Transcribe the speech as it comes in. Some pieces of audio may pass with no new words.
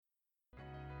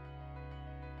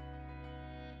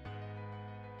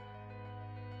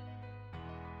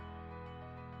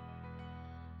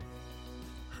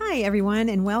Hi, everyone,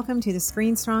 and welcome to the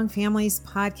Screen Strong Families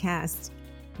podcast,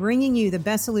 bringing you the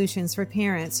best solutions for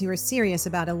parents who are serious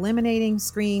about eliminating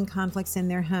screen conflicts in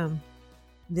their home.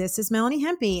 This is Melanie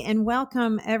Hempy, and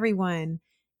welcome, everyone.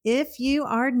 If you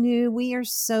are new, we are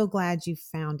so glad you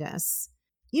found us.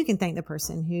 You can thank the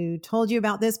person who told you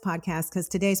about this podcast because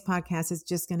today's podcast is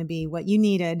just going to be what you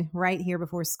needed right here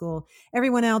before school.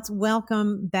 Everyone else,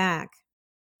 welcome back.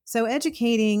 So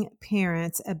educating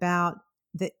parents about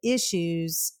the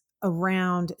issues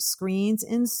around screens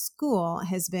in school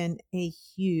has been a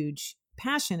huge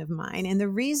passion of mine. And the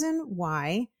reason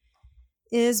why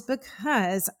is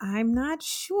because I'm not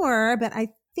sure, but I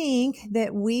think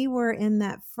that we were in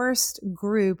that first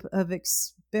group of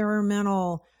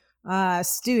experimental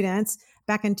students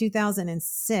back in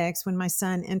 2006 when my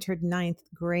son entered ninth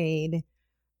grade.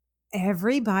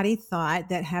 Everybody thought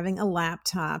that having a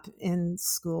laptop in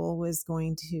school was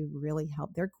going to really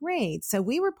help their grades. So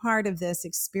we were part of this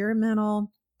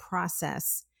experimental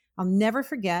process. I'll never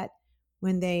forget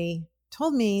when they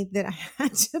told me that I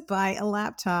had to buy a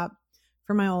laptop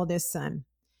for my oldest son.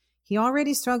 He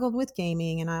already struggled with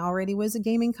gaming, and I already was a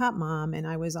gaming cop mom, and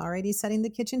I was already setting the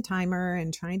kitchen timer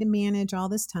and trying to manage all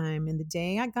this time. And the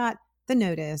day I got the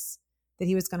notice that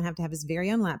he was going to have his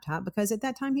very own laptop, because at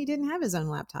that time he didn't have his own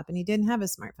laptop and he didn't have a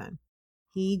smartphone.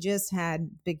 He just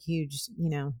had big, huge,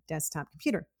 desktop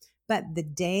computer. But the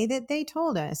day that they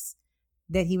told us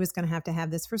that he was going to have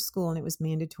this for school and it was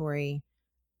mandatory,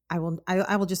 I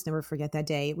will just never forget that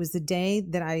day. It was the day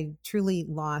that I truly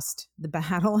lost the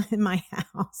battle in my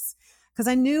house because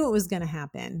I knew it was going to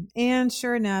happen. And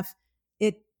sure enough,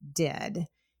 it did.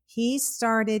 He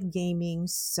started gaming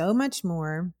so much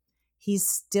more. He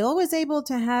still was able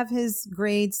to have his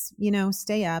grades,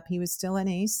 stay up. He was still an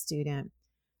A student.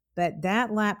 But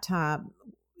that laptop,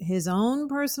 his own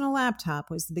personal laptop,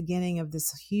 was the beginning of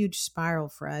this huge spiral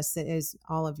for us. That, as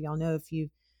all of y'all know, if you've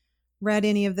read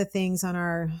any of the things on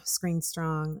our Screen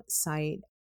Strong site,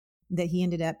 that he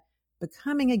ended up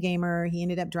becoming a gamer. He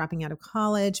ended up dropping out of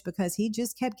college because he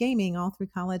just kept gaming all through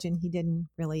college and he didn't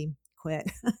really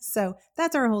quit. So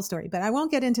that's our whole story, but I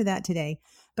won't get into that today.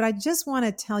 But I just want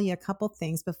to tell you a couple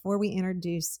things before we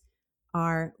introduce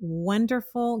our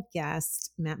wonderful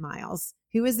guest, Matt Miles,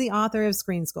 who is the author of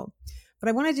Screen School. But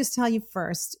I want to just tell you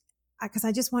first, because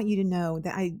I just want you to know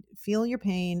that I feel your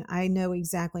pain. I know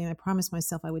exactly, and I promised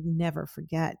myself I would never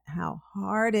forget how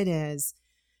hard it is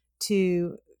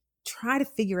to try to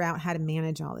figure out how to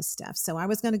manage all this stuff. So I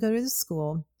was going to go to the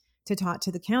school to talk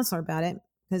to the counselor about it,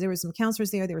 because there were some counselors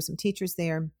there were some teachers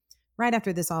there right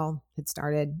after this all had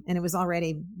started. And it was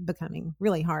already becoming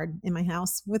really hard in my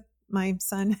house with my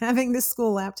son having this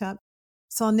school laptop.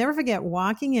 So I'll never forget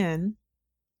walking in,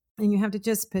 and you have to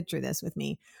just picture this with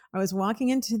me. I was walking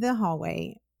into the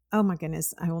hallway. Oh my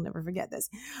goodness, I will never forget this.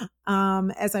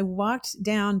 As I walked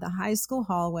down the high school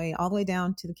hallway, all the way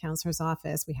down to the counselor's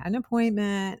office, we had an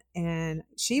appointment and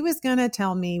she was going to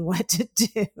tell me what to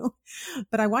do.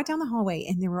 But I walked down the hallway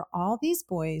and there were all these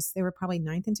boys. They were probably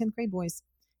 9th and 10th grade boys.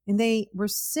 And they were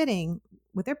sitting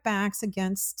with their backs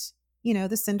against,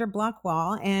 the cinder block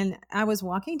wall. And I was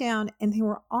walking down and they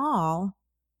were all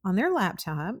on their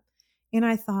laptop. And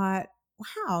I thought,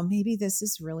 wow, maybe this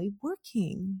is really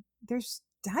working. They're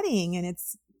studying and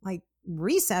it's like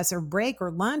recess or break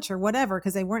or lunch or whatever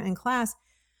because they weren't in class.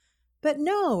 But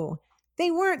no, they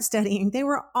weren't studying. They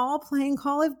were all playing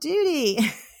Call of Duty.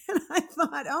 And I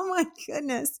thought, oh my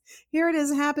goodness, here it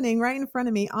is happening right in front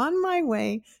of me on my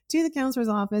way to the counselor's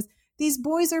office. These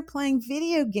boys are playing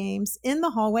video games in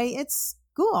the hallway at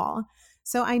school.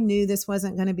 So I knew this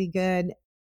wasn't going to be good.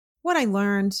 What I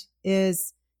learned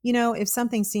is, if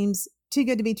something seems too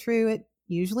good to be true, it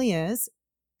usually is.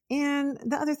 And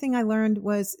the other thing I learned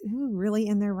was who really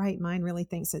in their right mind really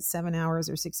thinks that 7 hours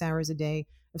or 6 hours a day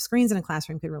of screens in a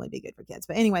classroom could really be good for kids.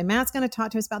 But anyway, Matt's going to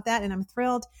talk to us about that. And I'm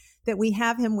thrilled that we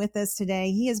have him with us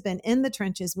today. He has been in the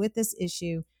trenches with this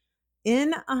issue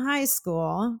in a high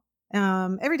school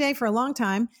every day for a long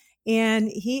time. And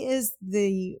he is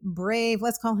the brave,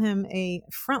 let's call him a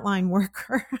frontline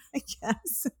worker, I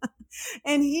guess.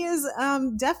 And he is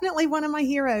definitely one of my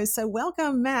heroes. So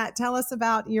welcome, Matt. Tell us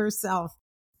about yourself.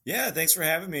 Yeah, thanks for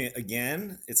having me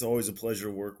again. It's always a pleasure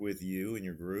to work with you and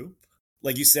your group.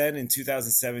 Like you said, in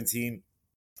 2017,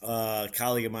 a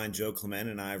colleague of mine, Joe Clement,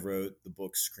 and I wrote the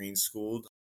book Screen Schooled.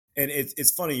 And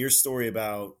it's funny, your story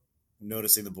about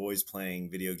noticing the boys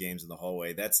playing video games in the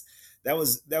hallway. That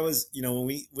was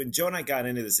when Joe and I got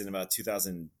into this in about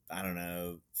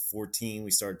 2014, we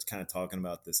started kind of talking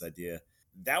about this idea.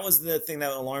 That was the thing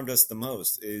that alarmed us the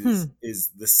most is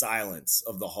the silence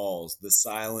of the halls, the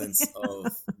silence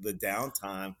of the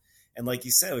downtime. And like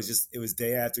you said, it was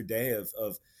day after day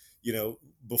of,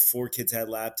 before kids had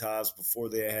laptops, before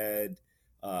they had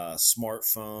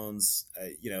smartphones,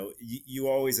 you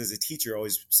always, as a teacher,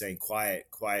 always saying, quiet,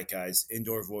 quiet guys,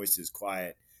 indoor voices,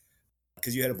 quiet.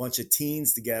 Because you had a bunch of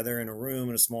teens together in a room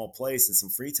in a small place and some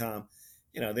free time,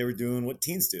 they were doing what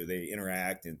teens do. They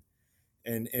interact, and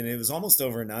it was almost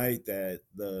overnight that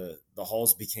the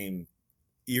halls became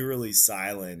eerily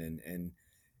silent, and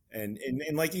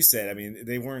like you said, I mean,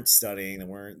 they weren't studying,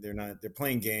 they're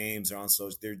playing games, they're on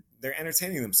social, they're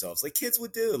entertaining themselves like kids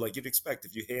would do, like you'd expect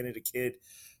if you handed a kid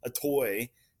a toy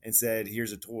and said,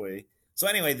 here's a toy. So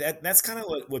anyway, that's kind of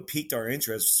what piqued our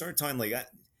interest. We started talking, like,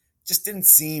 just didn't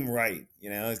seem right,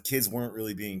 kids weren't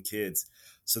really being kids.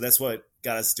 So that's what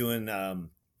got us doing,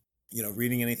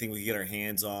 reading anything we could get our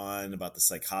hands on about the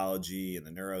psychology and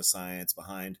the neuroscience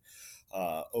behind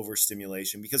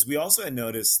overstimulation, because we also had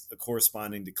noticed a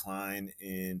corresponding decline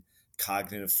in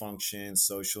cognitive function,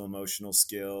 social emotional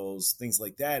skills, things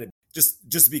like that. Just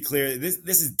to be clear,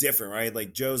 this is different, right?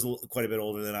 Like Joe's quite a bit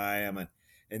older than I am,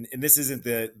 and this isn't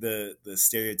the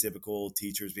stereotypical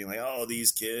teachers being like, oh,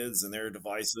 these kids and their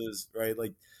devices, right?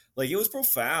 Like it was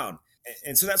profound,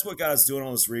 and so that's what got us doing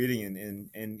all this reading,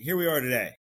 and here we are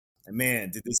today. And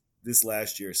man, did this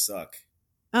last year suck.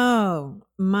 Oh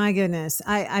my goodness.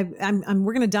 We're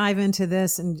going to dive into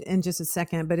this in just a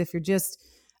second, but if you're just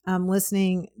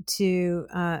listening to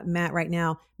Matt right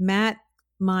now, Matt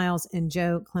Miles and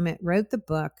Joe Clement wrote the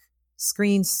book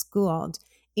Screen Schooled,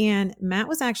 and Matt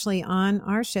was actually on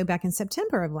our show back in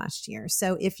September of last year.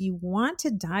 So if you want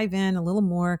to dive in a little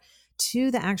more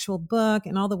to the actual book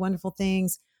and all the wonderful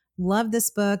things, love this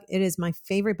book. It is my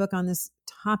favorite book on this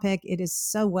topic. It is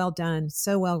so well done,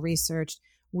 so well researched.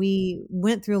 We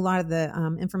went through a lot of the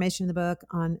information in the book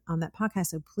on that podcast,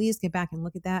 so please get back and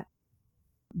look at that.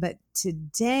 But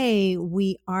today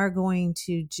we are going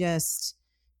to just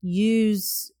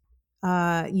use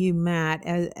you, Matt,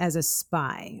 as a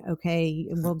spy. Okay,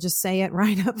 we'll just say it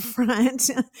right up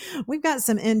front. We've got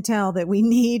some intel that we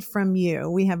need from you.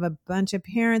 We have a bunch of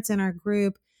parents in our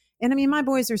group, and I mean, my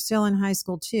boys are still in high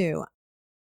school too,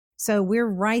 so we're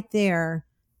right there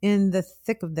in the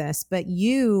thick of this, but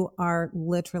you are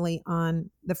literally on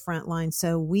the front line.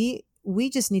 So we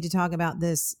just need to talk about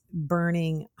this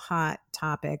burning hot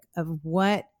topic of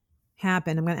what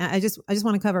happened. I just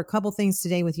want to cover a couple things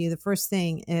today with you. The first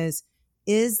thing is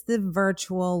the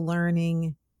virtual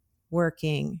learning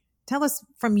working? Tell us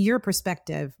from your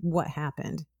perspective what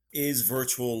happened. Is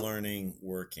virtual learning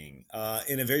working?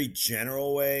 In a very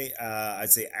general way, I'd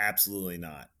say absolutely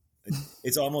not.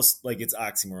 It's almost like it's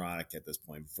oxymoronic at this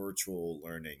point, virtual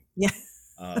learning. Yeah.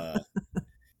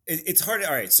 It's hard.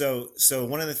 All right. So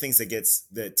one of the things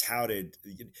that touted,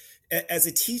 as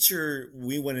a teacher,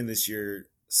 we went in this year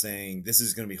saying this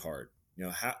is going to be hard.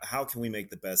 How can we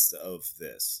make the best of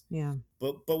this? Yeah.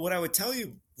 But what I would tell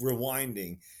you,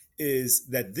 rewinding, is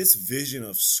that this vision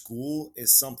of school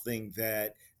is something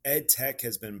that ed tech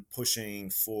has been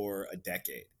pushing for a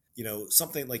decade.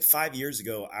 Something like 5 years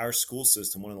ago, our school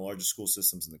system, one of the largest school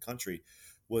systems in the country,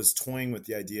 was toying with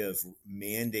the idea of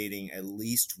mandating at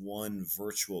least one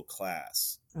virtual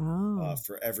class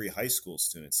for every high school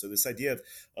student. So this idea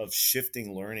of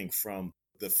shifting learning from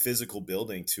the physical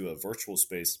building to a virtual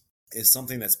space is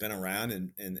something that's been around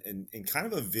and kind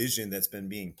of a vision that's been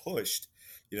being pushed.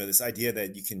 This idea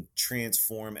that you can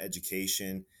transform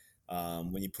education.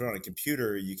 When you put it on a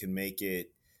computer, you can make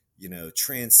it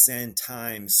transcend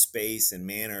time, space, and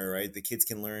manner, right? The kids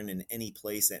can learn in any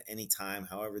place at any time,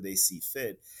 however they see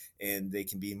fit, and they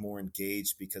can be more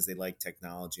engaged because they like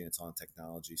technology and it's on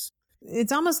technologies.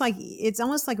 It's almost like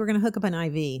we're going to hook up an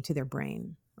IV to their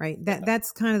brain, right?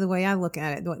 That's kind of the way I look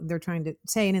at it. What they're trying to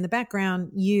say, and in the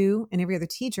background, you and every other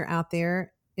teacher out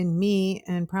there, and me,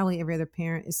 and probably every other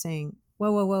parent is saying,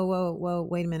 "Whoa, whoa, whoa, whoa, whoa!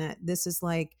 Wait a minute! This is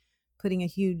like putting a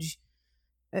huge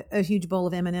bowl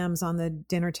of M&Ms on the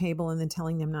dinner table and then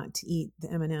telling them not to eat the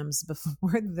M&Ms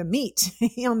before the meat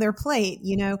on their plate."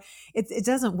 It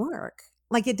doesn't work.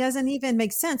 Like, it doesn't even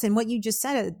make sense. And what you just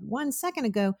said 1 second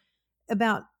ago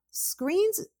about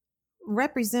screens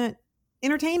represent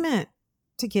entertainment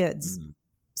to kids.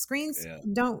 Screens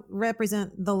don't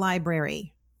represent the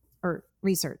library or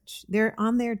research. They're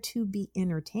on there to be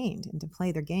entertained and to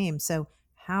play their game. So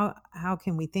how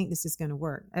can we think this is going to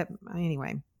work?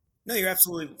 Anyway. No, you're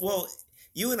absolutely, well,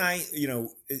 you and I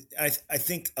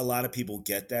think a lot of people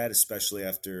get that, especially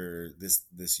after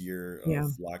this year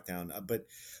of lockdown. But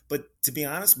to be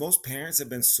honest, most parents have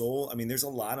been sold. I mean, there's a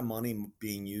lot of money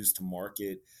being used to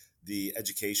market the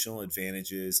educational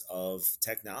advantages of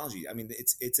technology. I mean,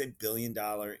 it's $1 billion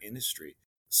industry.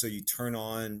 So you turn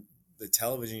on the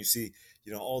television, you see,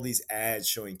 all these ads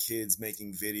showing kids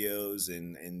making videos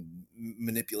and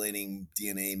manipulating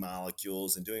DNA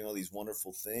molecules and doing all these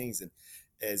wonderful things. And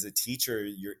as a teacher,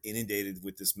 you're inundated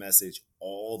with this message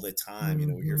all the time.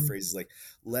 We hear phrases like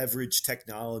leverage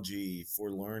technology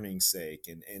for learning's sake.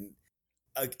 And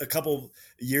a couple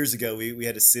years ago, we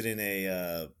had to sit in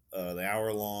an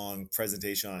hour-long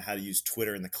presentation on how to use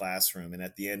Twitter in the classroom. And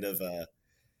at the end of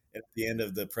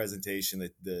the presentation,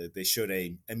 they showed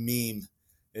a meme.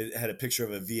 It had a picture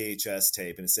of a VHS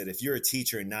tape, and it said, if you're a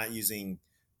teacher and not using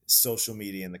social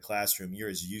media in the classroom, you're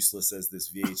as useless as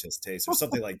this VHS tape, or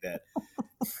something like that.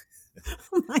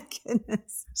 Oh my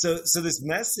goodness. So this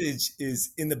message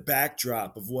is in the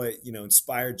backdrop of what,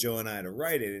 inspired Joe and I to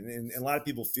write it. And a lot of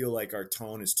people feel like our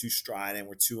tone is too strident,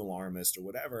 we're too alarmist or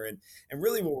whatever. And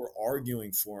really what we're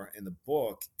arguing for in the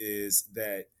book is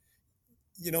that,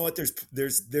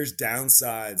 there's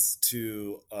downsides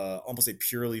to almost a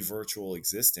purely virtual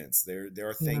existence. There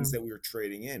are things that we were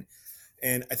trading in.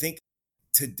 And I think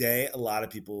today a lot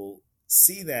of people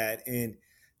see that, and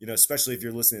especially if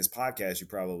you're listening to this podcast, you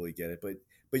probably get it.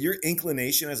 But your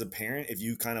inclination as a parent, if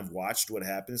you kind of watched what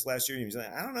happened this last year, and you're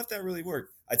like, I don't know if that really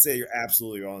worked, I'd say you're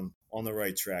absolutely on the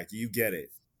right track. You get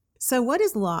it. So what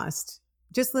is lost?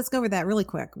 Just let's go over that really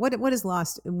quick. What is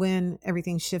lost when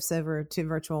everything shifts over to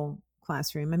virtual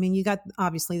classroom? I mean, you got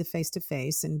obviously the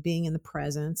face-to-face and being in the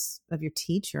presence of your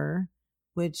teacher,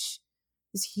 which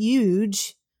is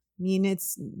huge. I mean,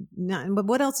 it's not, but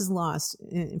what else is lost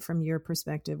from your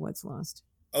perspective? What's lost?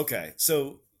 Okay.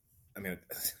 So, I mean,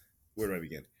 where do I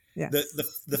begin? Yeah.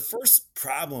 The first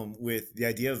problem with the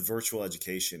idea of virtual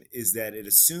education is that it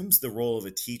assumes the role of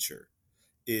a teacher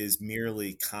is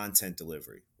merely content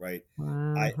delivery, right?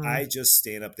 I just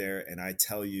stand up there and I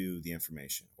tell you the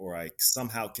information, or I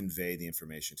somehow convey the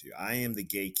information to you. I am the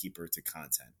gatekeeper to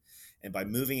content. And by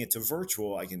moving it to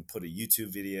virtual, I can put a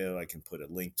YouTube video, I can put a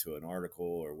link to an article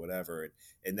or whatever,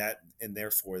 and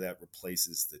therefore that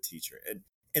replaces the teacher.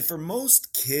 And for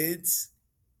most kids,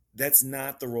 that's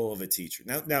not the role of a teacher.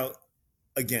 Now,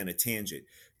 again, a tangent.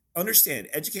 Understand,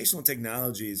 educational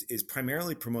technology is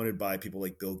primarily promoted by people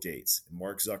like Bill Gates and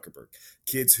Mark Zuckerberg,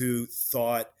 kids who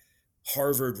thought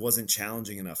Harvard wasn't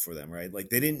challenging enough for them, right? Like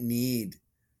they didn't need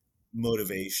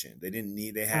motivation.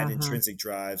 They had intrinsic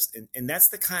drives. And that's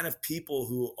the kind of people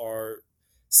who are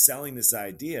selling this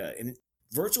idea. And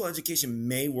virtual education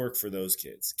may work for those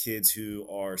kids who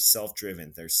are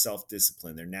self-driven, they're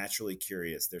self-disciplined, they're naturally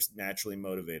curious, they're naturally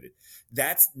motivated.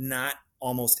 That's not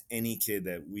almost any kid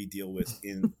that we deal with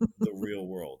in the real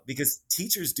world, because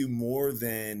teachers do more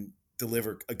than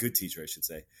deliver, a good teacher, I should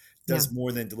say, does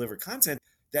more than deliver content.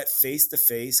 That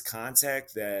face-to-face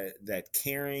contact, that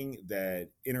caring, that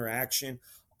interaction,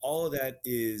 all of that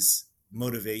is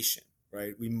motivation,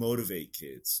 right? We motivate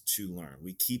kids to learn.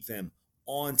 We keep them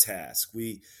on task.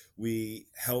 We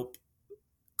help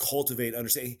cultivate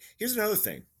understanding. Here's another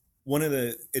thing. One of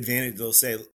the advantages, they'll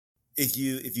say, if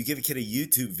you give a kid a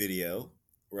YouTube video,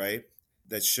 right,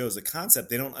 that shows a concept,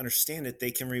 they don't understand it,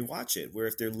 they can rewatch it. Where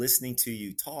if they're listening to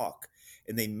you talk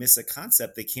and they miss a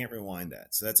concept, they can't rewind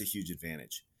that. So that's a huge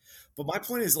advantage. But my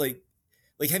point is, like,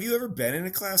 have you ever been in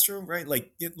a classroom, right?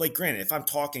 Like granted, if I'm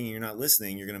talking and you're not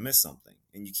listening, you're going to miss something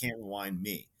and you can't rewind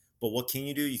me. But what can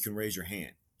you do? You can raise your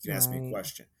hand. You can ask me a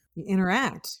question. You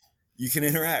interact. You can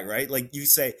interact, right? Like you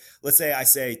say, let's say I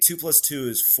say 2 + 2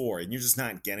 is 4, and you're just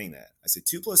not getting that. I say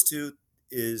 2 + 2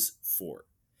 is 4.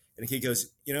 And the kid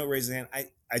goes, raise his hand.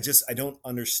 I don't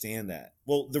understand that.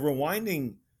 Well, the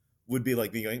rewinding would be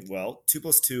like me going, well, 2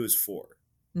 + 2 is 4,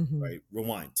 right?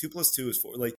 Rewind. 2 + 2 is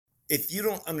 4. Like, if you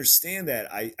don't understand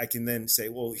that, I can then say,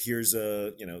 well, here's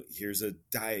a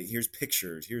diet, here's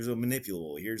pictures, here's a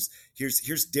manipulable,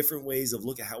 here's different ways of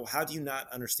looking. How do you not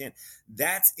understand?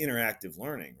 That's interactive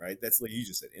learning, right? That's like you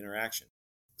just said, interaction.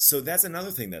 So that's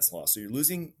another thing that's lost. So you're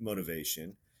losing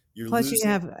motivation. Plus, you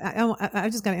have, I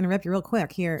just got to interrupt you real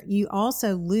quick here. You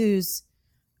also lose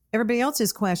everybody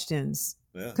else's questions.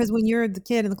 Because when you're the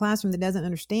kid in the classroom that doesn't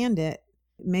understand it,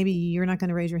 maybe you're not going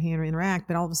to raise your hand or interact,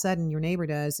 but all of a sudden your neighbor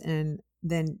does. And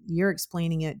then you're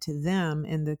explaining it to them,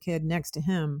 and the kid next to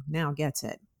him now gets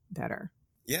it better.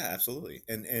 Yeah, absolutely.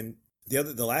 And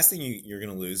the last thing you're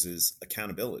going to lose is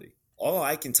accountability. All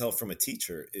I can tell from a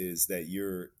teacher is that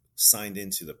you're signed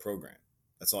into the program.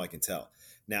 That's all I can tell.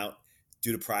 Now,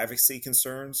 due to privacy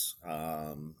concerns,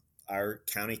 our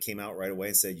county came out right away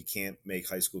and said you can't make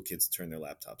high school kids turn their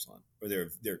laptops on or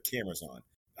their cameras on.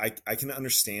 I can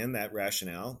understand that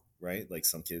rationale, right? Like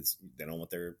some kids, they don't want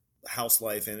their house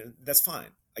life, and that's fine.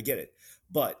 I get it.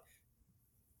 But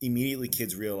immediately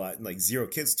kids realize, like 0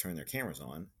 kids turn their cameras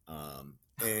on.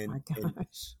 And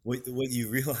what you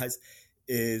realize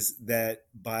is that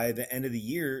by the end of the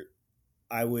year,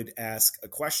 I would ask a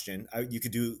question. You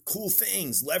could do cool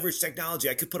things, leverage technology.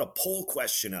 I could put a poll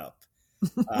question up.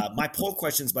 My poll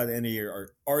questions by the end of the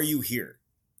year are you here?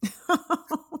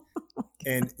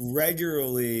 And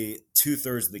regularly,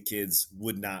 2/3 of the kids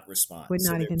would not respond. Would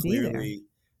So not they're even be there. clearly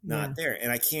not there.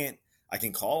 And I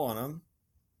can call on them,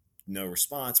 no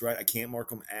response, right? I can't mark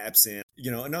them absent.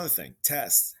 Another thing,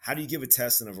 tests. How do you give a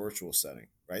test in a virtual setting,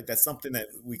 right? That's something that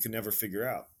we could never figure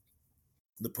out.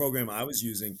 The program I was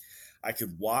using, I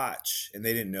could watch, and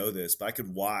they didn't know this, but I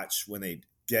could watch when they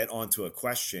get onto a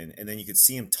question, and then you could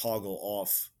see them toggle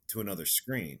off to another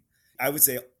screen. I would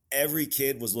say every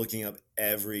kid was looking up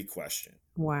every question.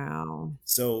 Wow.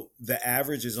 So the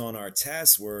averages on our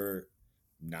tests were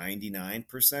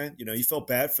 99%. You felt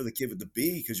bad for the kid with the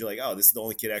B because you're like, oh, this is the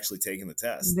only kid actually taking the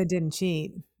test. That didn't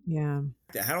cheat. Yeah.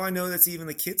 How do I know that's even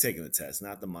the kid taking the test,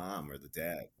 not the mom or the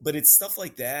dad? But it's stuff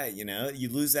like that, you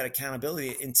lose that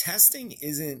accountability. And testing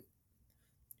isn't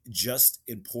just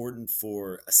important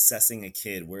for assessing a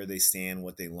kid, where they stand,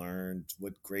 what they learned,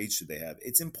 what grades should they have.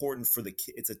 It's important for the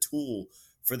kid. It's a tool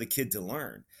for the kid to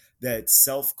learn. That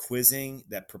self-quizzing,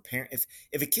 that preparing.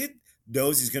 If a kid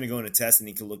knows he's going to go in a test and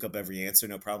he can look up every answer,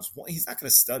 no problems, well, he's not going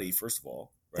to study, first of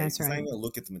all, right? That's He's not right. going to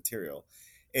look at the material.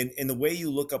 And the way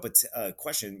you look up a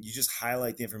question, you just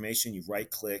highlight the information, you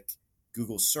right-click,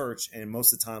 Google search, and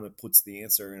most of the time it puts the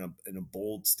answer in a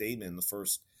bold statement in the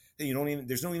first.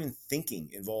 There's no even thinking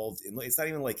involved. It's not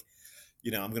even like,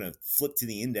 I'm going to flip to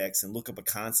the index and look up a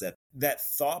concept. That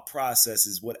thought process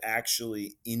is what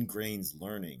actually ingrains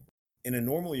learning. In a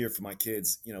normal year for my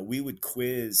kids, we would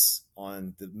quiz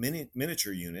on the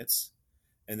miniature units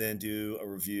and then do a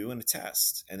review and a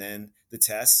test. And then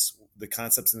the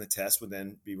concepts in the test would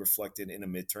then be reflected in a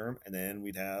midterm. And then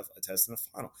we'd have a test and a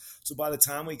final. So by the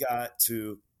time we got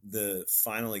to the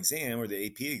final exam or the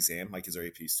AP exam, my kids are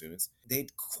AP students,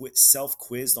 they'd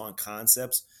self-quizzed on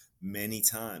concepts many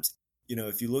times.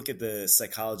 If you look at the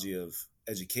psychology of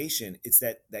education, it's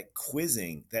that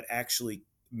quizzing that actually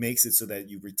makes it so that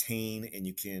you retain and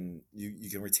you can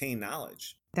retain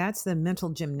knowledge. That's the mental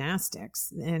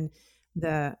gymnastics and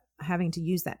the having to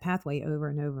use that pathway over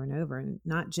and over and over, and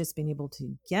not just being able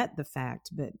to get the fact,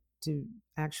 but to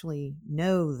actually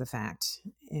know the fact.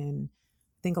 And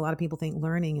I think a lot of people think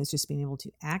learning is just being able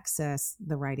to access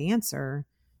the right answer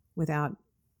without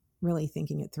really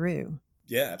thinking it through.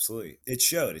 Yeah, absolutely. It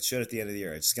showed at the end of the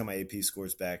year. I just got my AP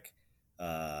scores back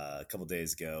a couple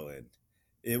days ago, and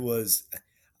it was,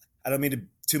 I don't mean to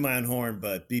toot my own horn,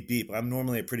 but beep, beep. I'm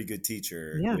normally a pretty good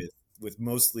teacher with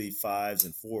mostly 5s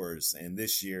and 4s. And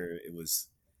this year it was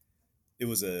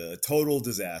a total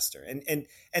disaster. And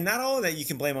not all of that you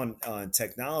can blame on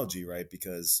technology, right?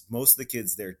 Because most of the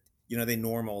kids there, they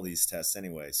norm all these tests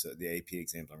anyway. So the AP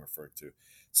exams I'm referring to.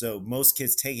 So most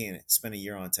kids taking it spend a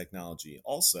year on technology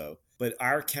also. But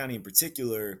our county in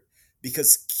particular,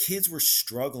 because kids were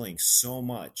struggling so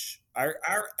much, our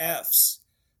Fs,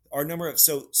 our number of,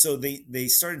 so they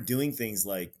started doing things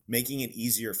like making it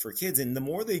easier for kids. And the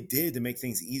more they did to make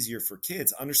things easier for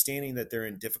kids, understanding that they're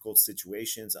in difficult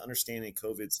situations, understanding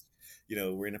COVID's,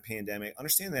 we're in a pandemic,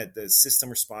 understanding that the system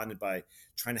responded by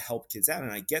trying to help kids out.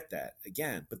 And I get that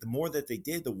again, but the more that they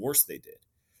did, the worse they did.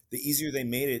 The easier they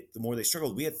made it, the more they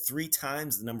struggled. We had 3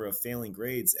 times the number of failing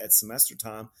grades at semester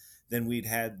time than we'd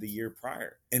had the year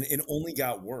prior. And it only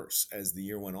got worse as the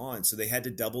year went on. So they had to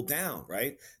double down,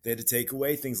 right? They had to take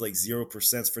away things like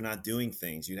 0% for not doing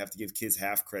things. You'd have to give kids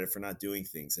half credit for not doing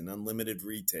things, and unlimited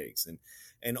retakes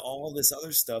and all this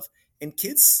other stuff. And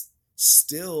kids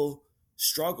still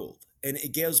struggled. And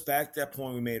it goes back to that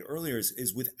point we made earlier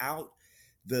is without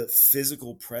the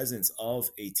physical presence of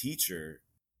a teacher,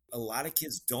 a lot of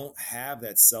kids don't have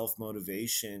that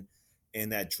self-motivation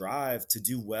and that drive to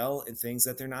do well in things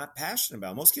that they're not passionate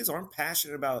about. Most kids aren't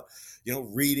passionate about,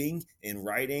 reading and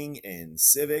writing and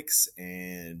civics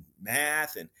and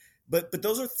math. But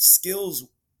those are skills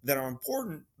that are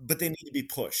important, but they need to be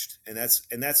pushed. And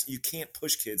that's you can't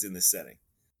push kids in this setting.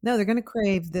 No, they're going to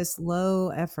crave this low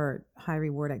effort, high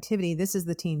reward activity. This is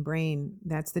the teen brain.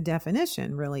 That's the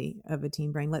definition really of a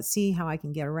teen brain. Let's see how I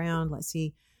can get around. Let's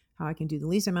see how I can do the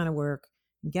least amount of work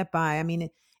and get by. I mean,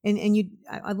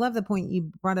 I love the point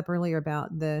you brought up earlier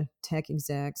about the tech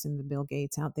execs and the Bill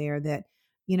Gates out there that,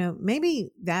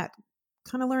 maybe that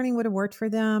kind of learning would have worked for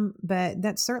them, but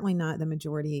that's certainly not the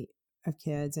majority of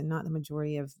kids and not the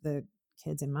majority of the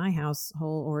kids in my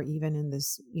household or even in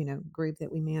this, group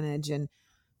that we manage, and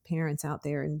parents out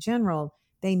there in general.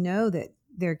 They know that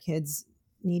their kids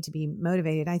need to be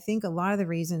motivated. I think a lot of the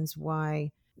reasons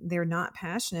why they're not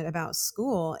passionate about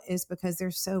school is because they're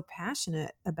so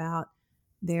passionate about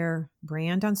their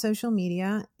brand on social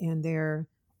media and their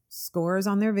scores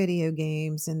on their video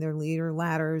games and their leader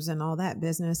ladders and all that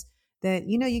business, that,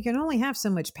 you can only have so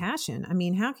much passion. I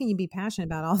mean, how can you be passionate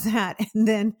about all that and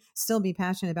then still be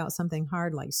passionate about something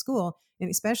hard like school? And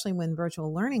especially when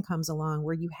virtual learning comes along,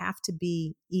 where you have to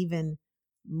be even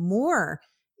more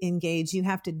engaged, you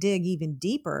have to dig even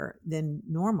deeper than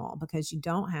normal because you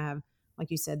don't have, like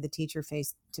you said, the teacher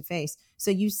face to face. So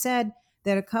you said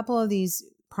that a couple of these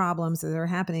problems that are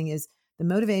happening is the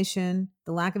motivation,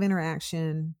 the lack of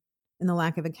interaction, and the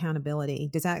lack of accountability.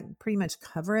 Does that pretty much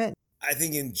cover it? I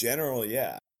think in general,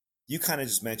 yeah. You kind of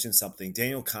just mentioned something.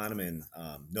 Daniel Kahneman,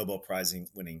 Nobel Prize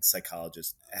winning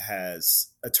psychologist, has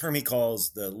a term he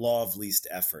calls the law of least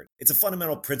effort. It's a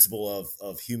fundamental principle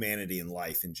of humanity and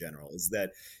life in general, is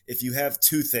that if you have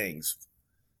two things,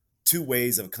 two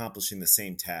ways of accomplishing the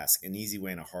same task, an easy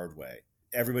way and a hard way,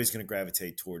 everybody's going to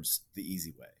gravitate towards the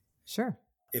easy way. Sure.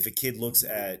 If a kid looks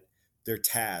at their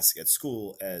task at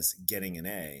school as getting an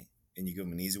A, and you give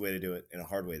them an easy way to do it and a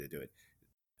hard way to do it,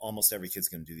 almost every kid's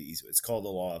going to do the easy way. It's called the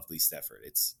law of least effort.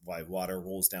 It's why water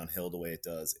rolls downhill the way it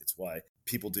does. It's why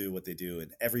people do what they do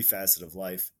in every facet of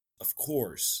life. Of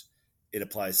course, it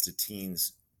applies to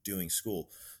teens doing school.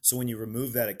 So when you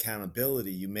remove that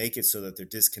accountability, you make it so that they're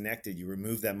disconnected. You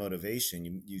remove that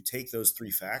motivation. You take those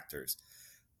three factors.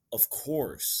 Of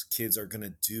course, kids are going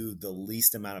to do the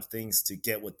least amount of things to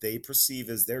get what they perceive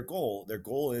as their goal. Their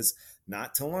goal is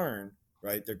not to learn,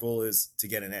 right? Their goal is to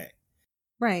get an A.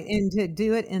 Right. And to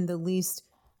do it in the least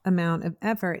amount of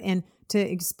effort, and to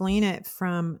explain it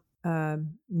from a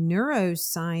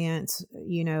neuroscience,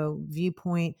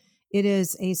 viewpoint, it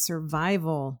is a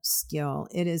survival skill.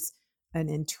 It is an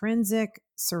intrinsic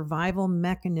survival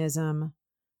mechanism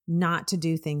not to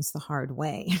do things the hard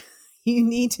way. You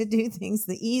need to do things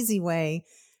the easy way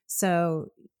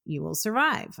so you will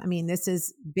survive. I mean, this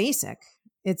is basic.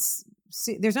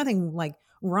 There's nothing like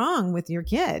wrong with your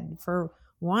kid for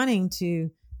wanting to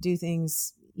do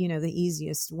things, the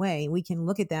easiest way. We can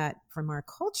look at that from our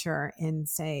culture and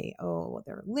say, oh,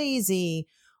 they're lazy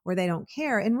or they don't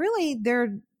care. And really,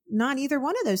 they're not either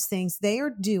one of those things. They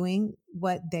are doing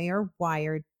what they are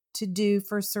wired to do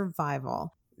for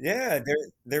survival. Yeah,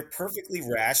 they're perfectly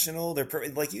rational.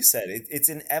 Like you said, it's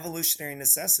an evolutionary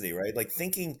necessity, right? Like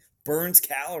thinking burns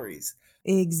calories.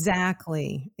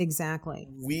 Exactly.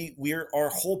 We're our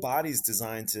whole body's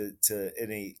designed to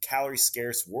in a calorie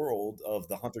scarce world of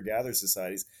the hunter gatherer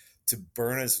societies to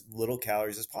burn as little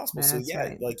calories as possible. That's so yeah,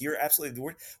 right. like you're absolutely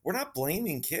we're not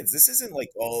blaming kids. This isn't like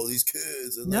these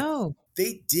kids and No.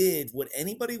 they did what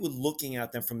anybody would looking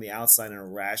at them from the outside in a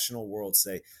rational world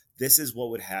say. This is what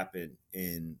would happen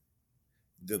in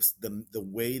the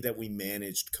way that we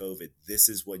managed COVID. This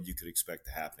is what you could expect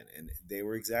to happen. And they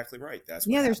were exactly right. That's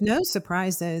what There's happened. no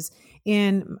surprises.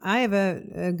 And I have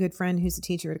a good friend who's a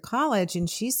teacher at college, and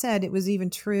she said it was even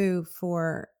true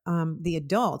for the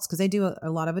adults, because they do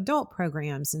a lot of adult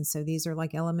programs. And so these are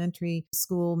like elementary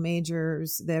school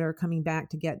majors that are coming back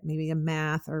to get maybe a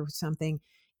math or something.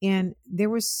 And there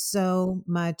was so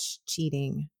much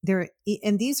cheating there.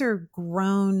 And these are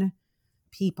grown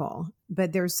people,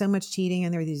 but there's so much cheating.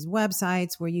 And there are these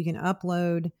websites where you can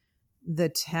upload the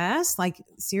test. Like,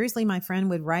 seriously, my friend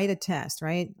would write a test,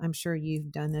 right? I'm sure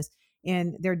you've done this.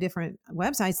 And there are different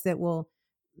websites that will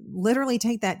literally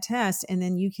take that test and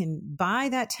then you can buy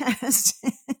that test.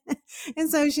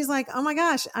 And so she's like, oh my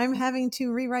gosh, I'm having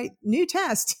to rewrite new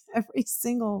test every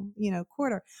single,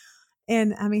 quarter.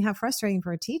 And I mean, how frustrating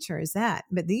for a teacher is that?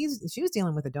 But she was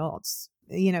dealing with adults,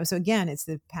 so again, it's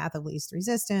the path of least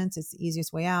resistance. It's the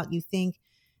easiest way out. You think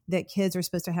that kids are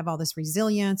supposed to have all this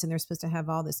resilience and they're supposed to have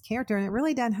all this character. And it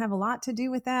really doesn't have a lot to do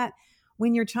with that.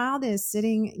 When your child is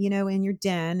sitting, in your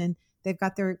den and they've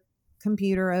got their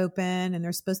computer open and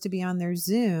they're supposed to be on their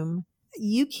Zoom,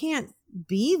 you can't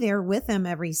be there with them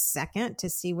every second to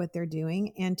see what they're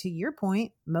doing. And to your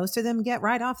point, most of them get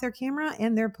right off their camera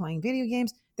and they're playing video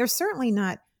games. They're certainly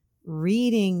not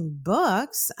reading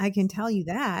books. I can tell you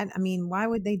that. I mean, why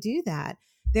would they do that?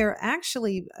 They're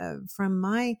actually, from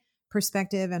my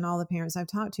perspective and all the parents I've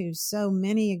talked to, so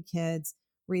many kids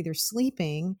were either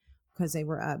sleeping because they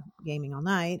were up gaming all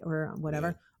night or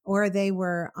whatever, or they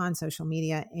were on social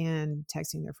media and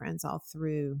texting their friends all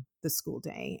through the school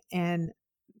day. And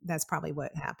that's probably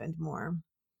what happened more.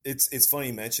 It's funny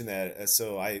you mention that.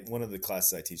 So one of the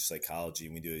classes I teach psychology,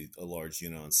 and we do a large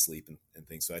unit on sleep and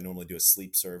things. So I normally do a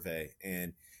sleep survey,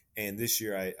 and this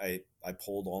year I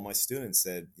polled all my students,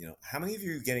 said, how many of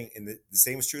you are getting, and the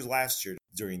same was true as last year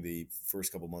during the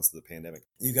first couple months of the pandemic.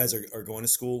 You guys are going to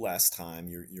school last time.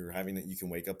 You're having that, you can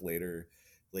wake up later.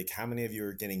 Like, how many of you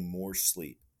are getting more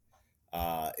sleep?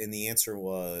 And the answer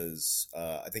was,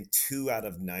 I think 2 out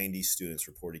of 90 students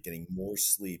reported getting more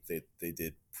sleep than they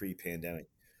did pre-pandemic.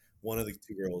 One of the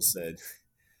two girls said,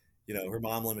 her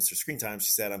mom limits her screen time.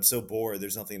 She said, "I'm so bored.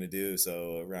 There's nothing to do.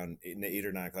 So around 8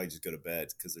 or 9 o'clock, I just go to bed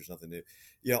because there's nothing to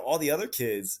do." All the other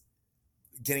kids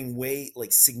getting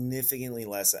significantly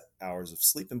less hours of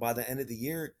sleep. And by the end of the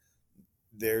year,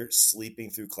 they're sleeping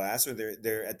through class, or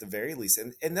they're at the very least,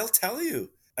 and they'll tell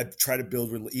you. I try to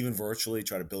build, even virtually,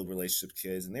 try to build relationships with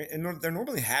kids, and they're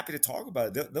normally happy to talk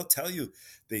about it. They'll tell you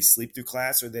they sleep through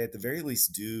class, or they at the very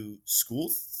least do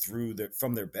school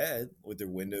from their bed with their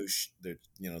windows, the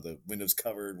windows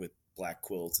covered with black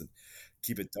quilts and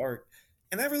keep it dark.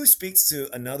 And that really speaks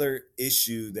to another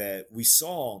issue that we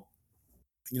saw.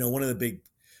 One of the big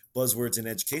buzzwords in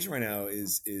education right now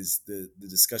is the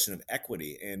discussion of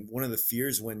equity. And one of the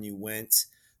fears when you went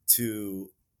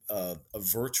to a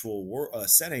virtual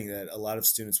setting, that a lot of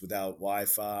students without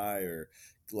Wi-Fi or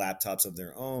laptops of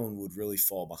their own would really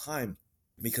fall behind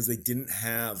because they didn't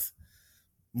have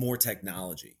more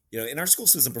technology. And our school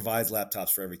system provides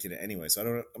laptops for every kid anyway,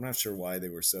 so I'm not sure why they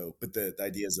were so, but the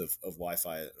ideas of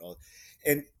Wi-Fi and all.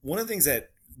 And one of the things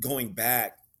that, going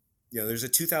back, there's a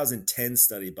 2010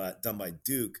 study done by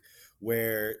Duke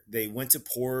where they went to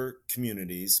poor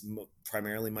communities,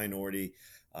 primarily minority,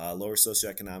 lower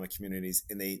socioeconomic communities,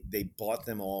 and they bought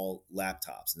them all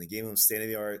laptops, and they gave them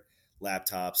state-of-the-art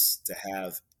laptops to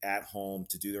have at home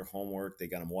to do their homework. They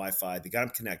got them Wi-Fi. They got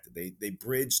them connected. They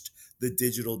bridged the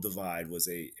digital divide, was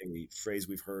a phrase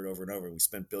we've heard over and over, and we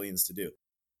spent billions to do.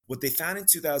 What they found in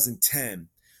 2010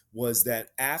 was that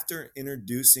after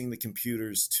introducing the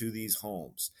computers to these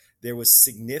homes, there was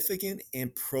significant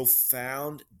and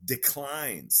profound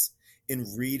declines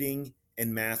in reading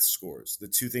and math scores, the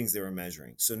two things they were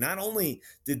measuring. So not only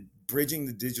did bridging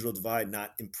the digital divide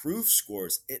not improve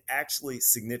scores, it actually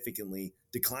significantly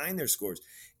declined their scores.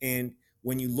 And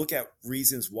when you look at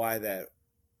reasons why that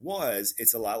was,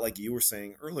 it's a lot like you were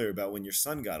saying earlier about when your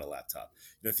son got a laptop.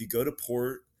 If you go to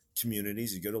poor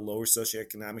communities, you go to lower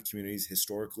socioeconomic communities,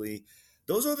 historically,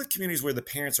 those are the communities where the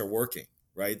parents are working,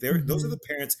 right? Those are the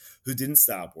parents who didn't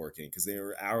stop working because they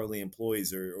were hourly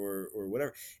employees or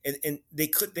whatever. And they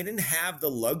didn't have the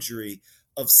luxury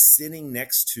of sitting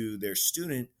next to their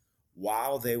student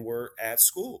while they were at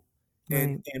school.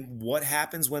 Right. And what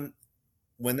happens when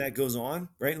that goes on,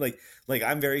 right? Like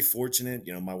I'm very fortunate,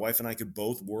 my wife and I could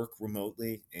both work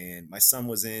remotely, and my son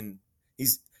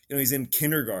he's in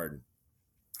kindergarten.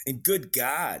 And good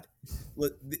God,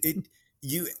 look,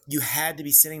 you had to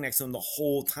be sitting next to him the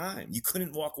whole time. You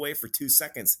couldn't walk away for 2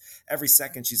 seconds. Every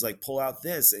second she's like, pull out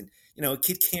this. And, a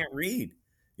kid can't read.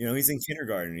 He's in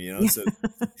kindergarten, Yeah. so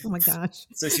oh my gosh.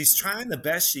 So she's trying the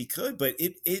best she could, but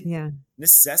it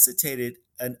necessitated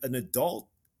an adult.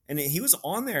 And he was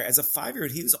on there as a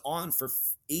 5-year-old. He was on for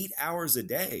 8 hours a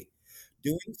day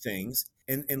doing things.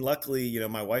 And luckily,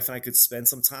 my wife and I could spend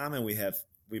some time, and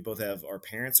we both have, our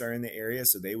parents are in the area,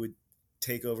 so they would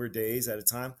take over days at a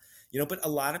time, but a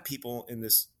lot of people in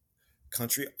this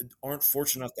country aren't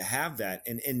fortunate enough to have that.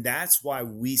 And that's why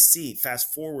we see,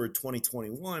 fast forward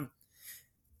 2021,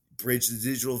 bridge the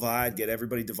digital divide, get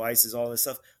everybody devices, all this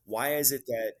stuff. Why is it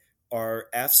that our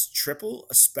Fs triple,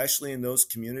 especially in those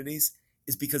communities,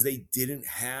 is because they didn't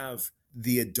have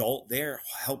the adult there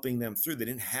helping them through. They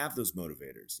didn't have those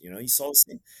motivators. You saw the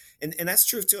same. And that's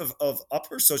true too of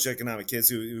upper socioeconomic kids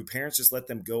who parents just let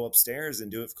them go upstairs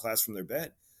and do it for class from their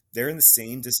bed. They're in the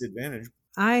same disadvantage.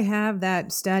 I have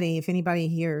that study. If anybody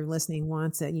here listening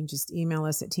wants it, you can just email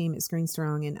us at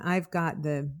team@ScreenStrong. And I've got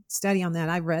the study on that.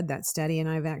 I read that study, and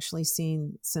I've actually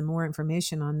seen some more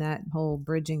information on that whole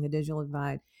bridging the digital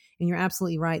divide. And you're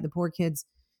absolutely right. The poor kids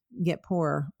get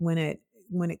poorer when it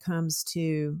comes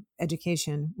to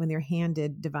education, when they're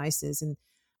handed devices. And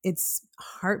it's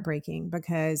heartbreaking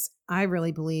because I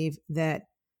really believe that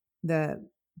the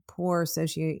poor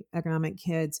socioeconomic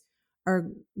kids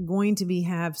are going to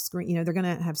have they're going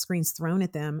to have screens thrown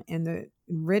at them, and the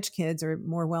rich kids or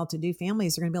more well-to-do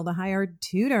families are going to be able to hire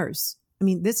tutors. I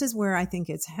mean, this is where I think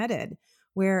it's headed,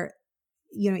 where,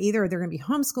 either they're going to be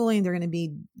homeschooling, they're going to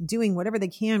be doing whatever they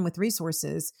can with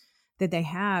resources that they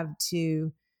have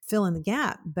to fill in the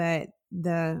gap. But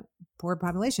the poor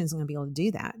population isn't going to be able to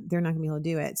do that. They're not going to be able to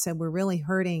do it. So we're really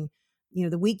hurting,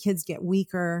 the weak kids get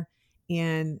weaker.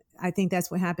 And I think that's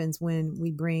what happens when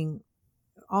we bring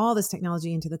all this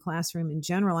technology into the classroom in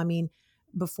general. I mean,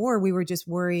 before we were just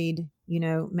worried,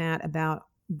 Matt, about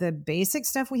the basic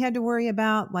stuff we had to worry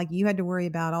about, like you had to worry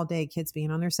about all day, kids being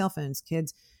on their cell phones,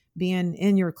 kids being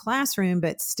in your classroom,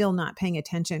 but still not paying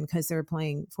attention because they're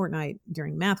playing Fortnite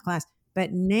during math class.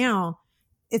 But now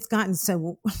it's gotten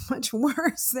so much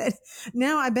worse that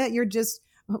now I bet you're just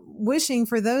wishing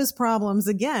for those problems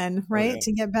again, Oh right? yeah.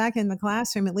 To get back in the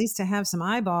classroom, at least to have some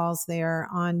eyeballs there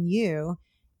on you.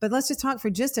 But let's just talk for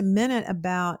just a minute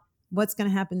about what's going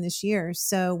to happen this year.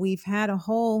 So we've had a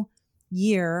whole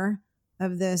year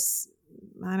of this,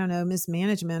 I don't know,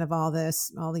 mismanagement of all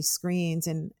these screens.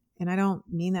 And I don't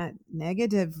mean that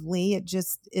negatively. It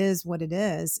just is what it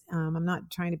is. I'm not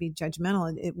trying to be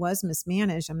judgmental. It was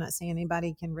mismanaged. I'm not saying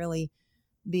anybody can really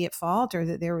be at fault or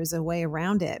that there was a way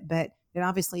around it, but it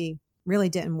obviously really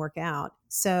didn't work out.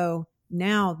 So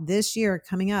now this year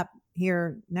coming up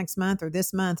here next month or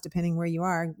this month, depending where you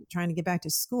are, trying to get back to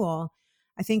school,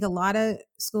 I think a lot of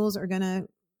schools are going to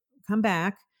come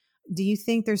back. Do you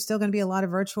think there's still going to be a lot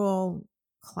of virtual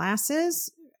classes?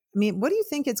 I mean, what do you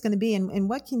think it's going to be? And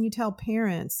what can you tell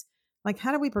parents? Like,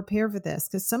 how do we prepare for this?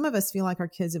 Because some of us feel like our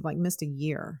kids have like missed a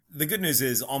year. The good news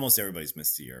is almost everybody's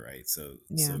missed a year, right? So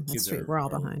Yeah, that's kids true. We're all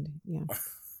behind. Yeah.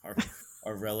 are,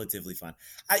 are relatively fine.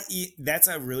 That's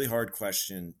a really hard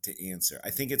question to answer.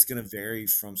 I think it's going to vary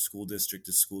from school district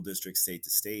to school district, state to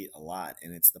state a lot.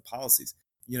 And it's the policies.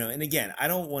 And again, I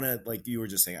don't want to, like you were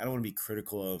just saying, I don't want to be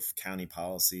critical of county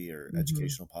policy or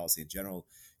educational policy in general.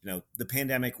 The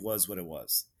pandemic was what it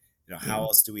was. How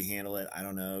else do we handle it? I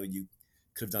don't know. You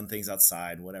could have done things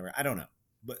outside, whatever. I don't know.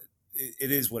 But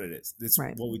it is what it is. It's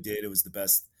right. What we did. It was the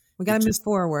best. We got to move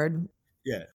forward.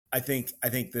 Yeah. I think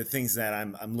the things that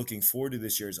I'm looking forward to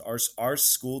this year is our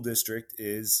school district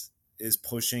is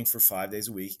pushing for 5 days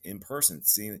a week in person.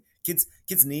 Seeing kids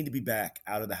need to be back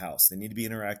out of the house. They need to be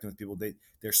interacting with people.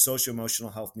 Their social emotional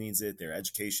health needs it. Their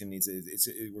education needs it. It's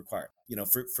required.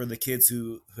 For the kids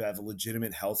who have a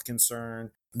legitimate health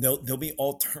concern, there'll be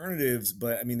alternatives,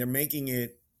 but I mean they're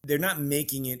not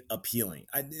making it appealing.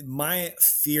 My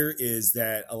fear is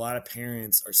that a lot of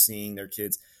parents are seeing their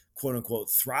kids quote unquote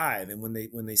thrive. And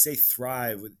when they say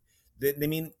thrive, they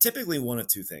mean typically one of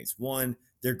two things. One,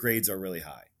 their grades are really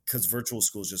high because virtual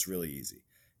school is just really easy.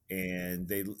 And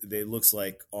they looks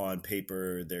like on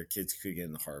paper, their kids could get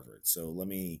into Harvard. So let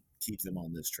me keep them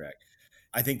on this track.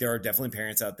 I think there are definitely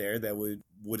parents out there that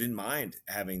wouldn't mind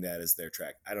having that as their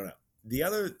track. I don't know. The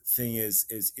other thing is,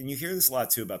 and you hear this a lot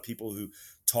too about people who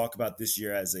talk about this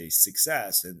year as a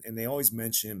success. And they always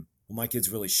mention, well, my kid's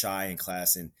really shy in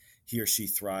class and he or she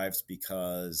thrives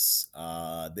because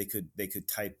they could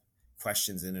type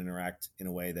questions and interact in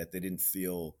a way that they didn't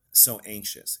feel so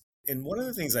anxious. And one of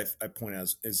the things I point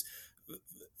out is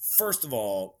first of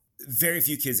all, very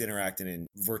few kids interacted in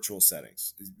virtual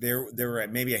settings. There were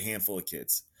maybe a handful of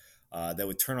kids that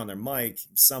would turn on their mic.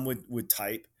 Some would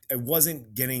type. It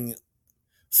wasn't getting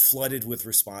flooded with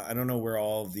response. I don't know where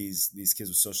all of these kids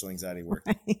with social anxiety were.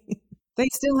 Right. They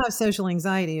still have social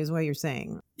anxiety is what you're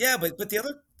saying. Yeah, but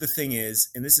the thing is,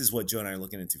 and this is what Joe and I are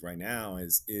looking into right now,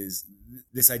 is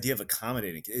this idea of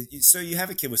accommodating. So you have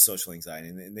a kid with social anxiety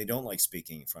and they don't like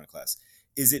speaking in front of class.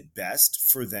 Is it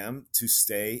best for them to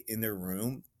stay in their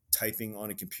room typing on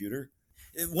a computer?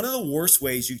 One of the worst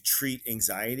ways you treat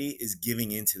anxiety is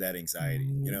giving into that anxiety.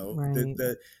 Right.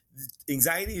 The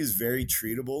anxiety is very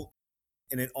treatable.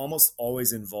 And it almost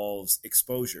always involves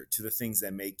exposure to the things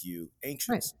that make you anxious.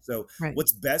 Right. So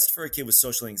what's best for a kid with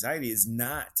social anxiety is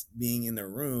not being in their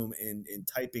room and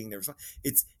typing their response.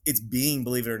 It's being,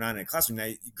 believe it or not, in a classroom. Now,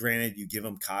 granted, you give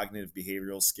them cognitive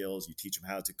behavioral skills. You teach them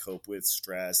how to cope with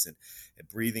stress and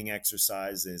breathing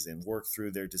exercises and work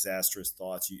through their disastrous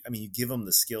thoughts. You give them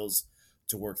the skills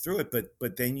to work through it,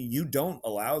 but then you don't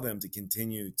allow them to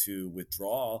continue to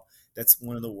withdraw. That's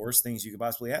one of the worst things you could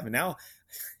possibly have. And now,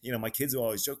 my kids will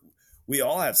always joke, we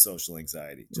all have social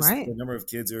anxiety. Just right. The number of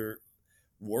kids are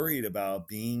worried about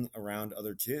being around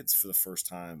other kids for the first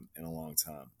time in a long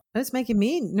time. It's making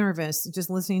me nervous just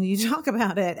listening to you talk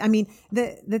about it. I mean,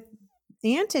 the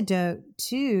antidote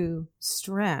to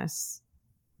stress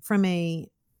from a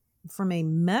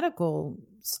medical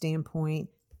standpoint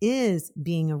is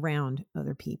being around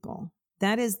other people.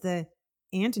 That is the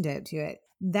antidote to it.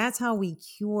 That's how we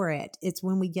cure it. It's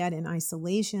when we get in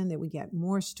isolation that we get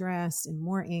more stressed and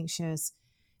more anxious.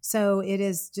 So it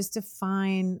is just a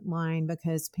fine line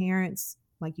because parents,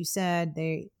 like you said,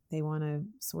 they want to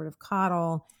sort of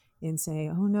coddle and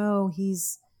say, oh no,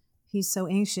 he's so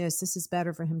anxious. This is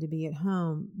better for him to be at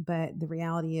home. But the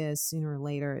reality is sooner or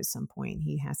later, at some point,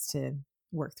 he has to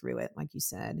work through it, like you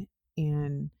said.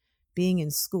 And being in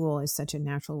school is such a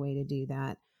natural way to do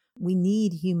that. We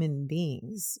need human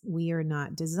beings. We are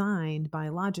not designed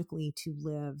biologically to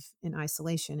live in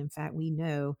isolation. In fact, we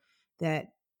know that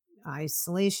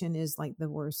isolation is like the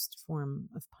worst form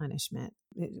of punishment.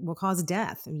 It will cause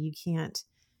death. I mean, you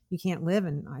can't live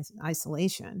in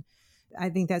isolation. I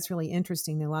think that's really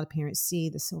interesting that a lot of parents see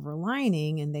the silver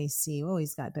lining and they see, oh,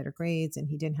 he's got better grades and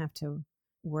he didn't have to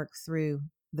work through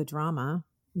the drama,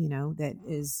 that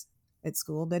is at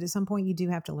school. But at some point, you do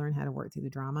have to learn how to work through the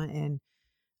drama. And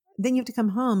then you have to come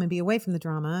home and be away from the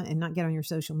drama and not get on your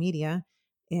social media.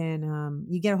 And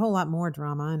you get a whole lot more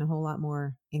drama and a whole lot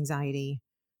more anxiety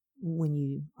when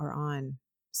you are on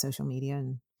social media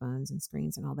and phones and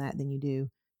screens and all that than you do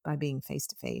by being face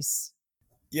to face.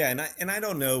 Yeah, and I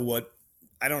don't know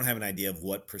I don't have an idea of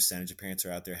what percentage of parents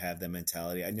are out there have that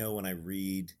mentality. I know when I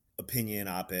read opinion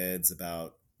op-eds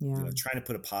about trying to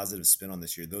put a positive spin on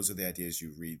this year, those are the ideas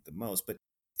you read the most. But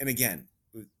and again,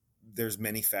 there's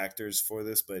many factors for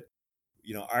this, but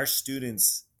our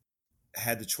students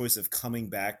had the choice of coming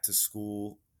back to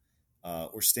school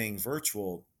or staying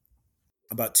virtual.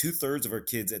 About 2/3 of our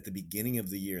kids at the beginning of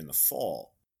the year in the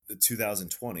fall,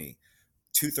 2020,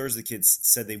 2/3 of the kids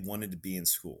said they wanted to be in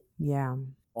school. Yeah.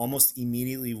 Almost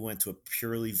immediately went to a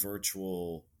purely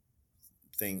virtual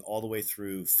thing all the way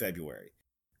through February.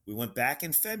 We went back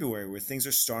in February where things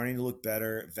are starting to look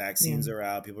better. Vaccines are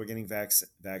out. People are getting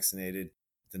vaccinated.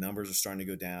 The numbers are starting to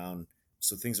go down.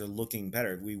 So things are looking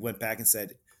better. We went back and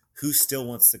said, who still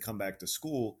wants to come back to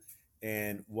school?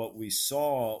 And what we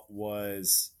saw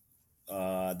was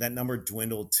that number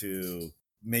dwindled to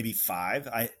maybe 5.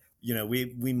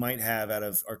 We might have out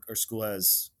of our school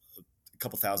has a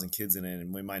couple thousand kids in it,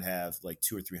 and we might have like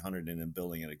 200 or 300 in a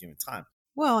building at a given time.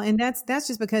 Well, and that's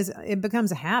just because it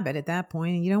becomes a habit at that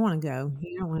point, and you don't want to go.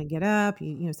 You don't want to get up.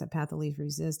 It's that path of least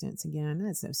resistance again.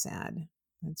 That's so sad.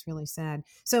 That's really sad.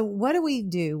 So, what do we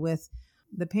do with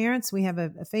the parents? We have a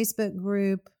Facebook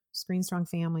group. Screen Strong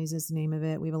Families is the name of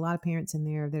it. We have a lot of parents in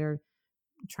there that are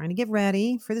trying to get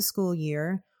ready for the school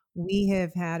year. We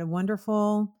have had a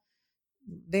wonderful,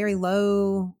 very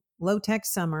low tech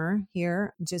summer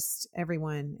here. Just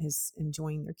everyone is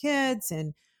enjoying their kids,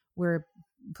 and we're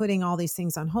putting all these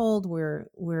things on hold.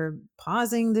 We're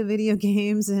pausing the video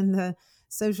games and the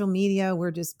social media.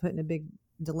 We're just putting a big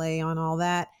delay on all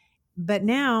that. But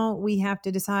now we have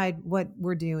to decide what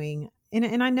we're doing.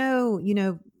 And I know,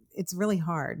 it's really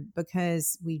hard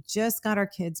because we just got our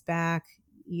kids back.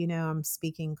 I'm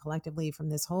speaking collectively from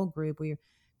this whole group. We're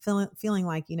feeling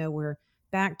like, we're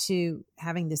back to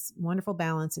having this wonderful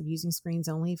balance of using screens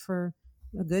only for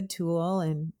a good tool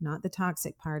and not the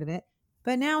toxic part of it.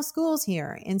 But now school's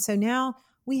here. And so now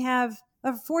we have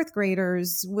fourth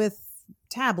graders with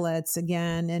tablets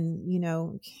again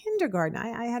and, kindergarten.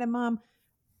 I had a mom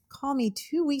call me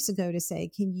 2 weeks ago to say,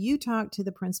 can you talk to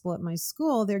the principal at my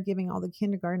school? They're giving all the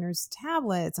kindergartners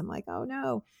tablets. I'm like, oh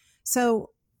no. So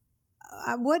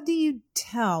what do you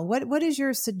tell? What is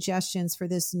your suggestions for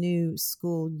this new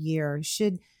school year?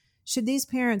 Should these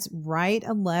parents write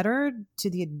a letter to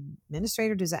the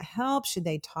administrator? Does that help? Should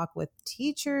they talk with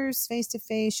teachers face to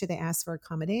face? Should they ask for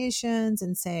accommodations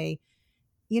and say,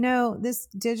 this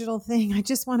digital thing, I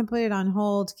just want to put it on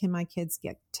hold. Can my kids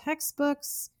get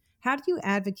textbooks? How do you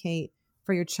advocate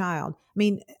for your child? I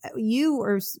mean, you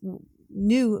are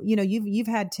new, you've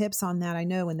had tips on that, I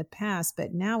know, in the past,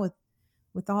 but now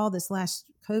with all this last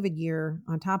COVID year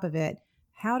on top of it,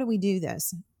 how do we do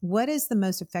this? What is the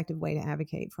most effective way to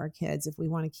advocate for our kids if we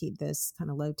want to keep this kind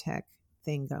of low tech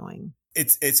thing going?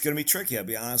 It's going to be tricky. I'll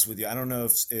be honest with you. I don't know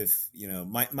if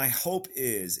my hope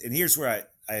is, and here's where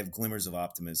I have glimmers of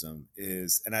optimism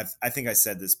is, and I think I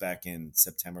said this back in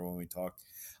September when we talked.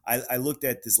 I looked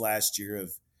at this last year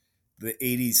of the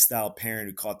 80s style parent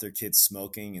who caught their kids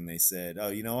smoking and they said, oh,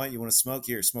 you know what? You want to smoke?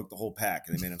 Here, smoke the whole pack.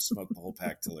 And they made them smoke the whole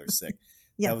pack till they're sick.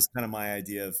 Yeah. That was kind of my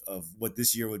idea of what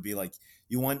this year would be like.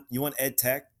 You want ed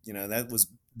tech? That was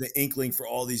the inkling for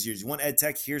all these years. You want ed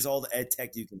tech? Here's all the ed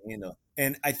tech you can handle.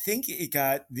 And I think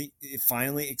it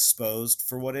finally exposed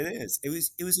for what it is. It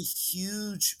was a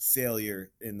huge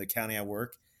failure in the county I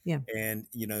work. Yeah. And,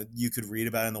 you could read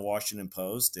about it in the Washington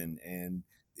Post and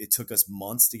it took us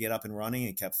months to get up and running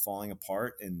and kept falling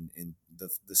apart in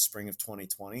the spring of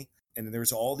 2020. And there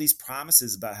was all these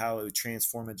promises about how it would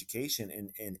transform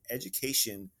education, and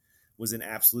education was an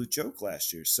absolute joke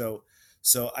last year. So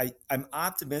I'm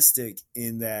optimistic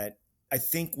in that I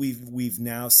think we've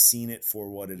now seen it for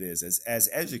what it is. As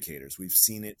educators, we've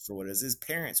seen it for what it is. As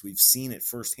parents, we've seen it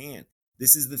firsthand.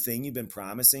 This is the thing you've been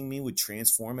promising me would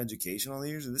transform education all the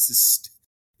years. And this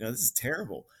is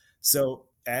terrible. So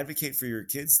advocate for your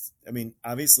kids. I mean,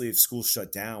 obviously, if schools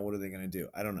shut down, what are they going to do?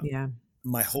 I don't know. Yeah.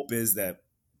 My hope is that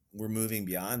we're moving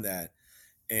beyond that.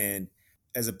 And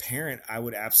as a parent, I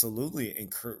would absolutely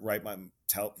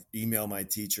email my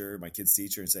teacher, my kid's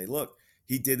teacher, and say, look,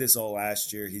 he did this all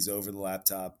last year. He's over the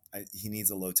laptop. He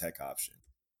needs a low tech option.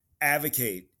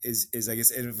 advocate is I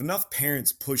guess, and if enough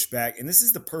parents push back, and this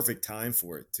is the perfect time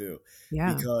for it too,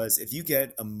 Yeah. because if you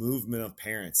get a movement of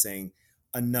parents saying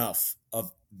enough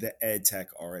of the ed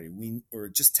tech already, or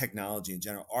just technology in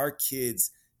general, our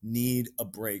kids need a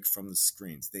break from the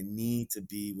screens. They need to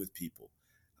be with people.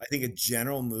 I think a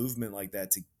general movement like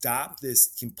that to stop this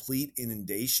complete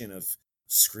inundation of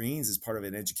screens as part of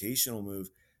an educational move,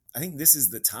 I think this is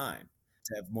the time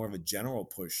to have more of a general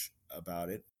push about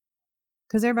it.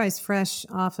 Because everybody's fresh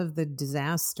off of the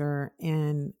disaster,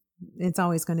 and it's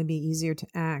always going to be easier to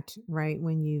act right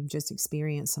when you've just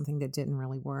experienced something that didn't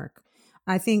really work.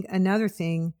 I think another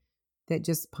thing that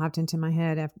just popped into my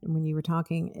head after when you were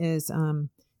talking is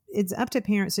it's up to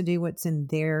parents to do what's in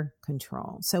their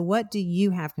control. So what do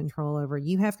you have control over?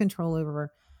 You have control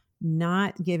over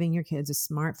not giving your kids a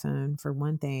smartphone, for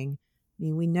one thing. I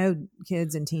mean, we know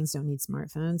kids and teens don't need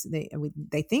smartphones.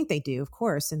 They think they do, of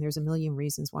course, and there's a million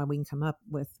reasons why we can come up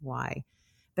with why.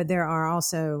 But there are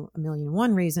also a million and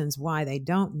one reasons why they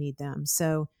don't need them.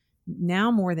 So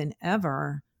now more than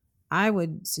ever, I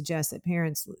would suggest that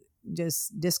parents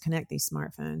just disconnect these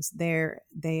smartphones.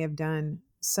 They have done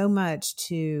so much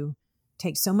to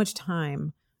take so much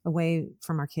time away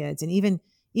from our kids, and even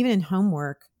in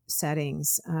homework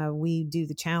settings, we do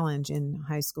the challenge in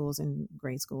high schools and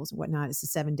grade schools and whatnot. It's the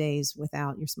 7 days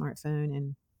without your smartphone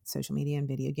and social media and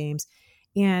video games,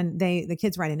 and the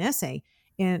kids write an essay,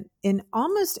 and in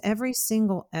almost every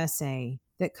single essay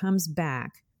that comes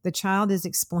back, the child is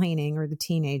explaining, or the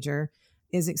teenager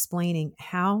is explaining,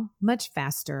 how much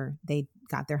faster they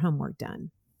got their homework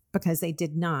done because they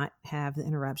did not have the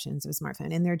interruptions of a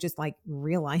smartphone. And they're just like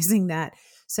realizing that.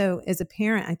 So as a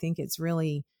parent, I think it's a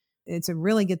really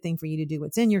good thing for you to do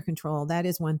what's in your control. That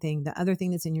is one thing. The other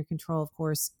thing that's in your control, of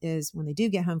course, is when they do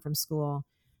get home from school,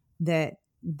 that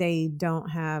they don't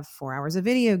have 4 hours of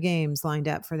video games lined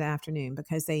up for the afternoon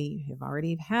because they have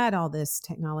already had all this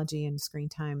technology and screen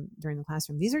time during the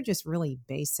classroom. These are just really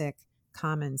basic,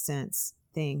 common sense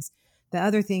things. The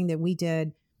other thing that we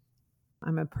did,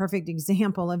 I'm a perfect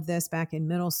example of this. Back in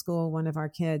middle school, one of our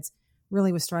kids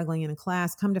really was struggling in a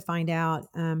class. Come to find out,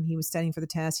 he was studying for the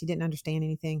test. He didn't understand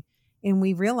anything. And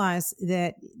we realized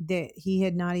that he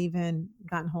had not even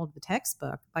gotten hold of the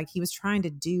textbook. Like, he was trying to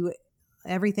do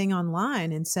everything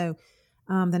online. And so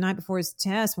the night before his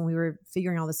test, when we were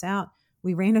figuring all this out,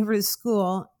 we ran over to the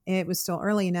school. It was still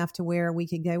early enough to where we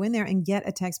could go in there and get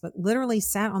a textbook. Literally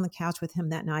sat on the couch with him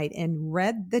that night and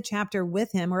read the chapter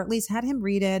with him, or at least had him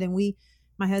read it. And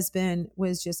my husband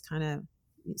was just kind of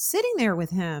sitting there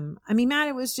with him. I mean, Matt,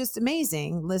 it was just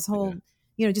amazing. This whole,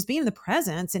 just being in the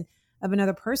presence and of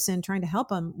another person trying to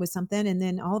help him with something. And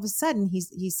then all of a sudden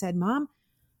he said, Mom,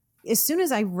 as soon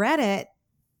as I read it,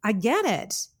 I get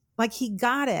it. Like, he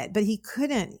got it, but he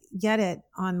couldn't get it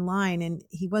online, and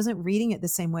he wasn't reading it the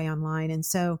same way online. And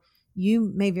so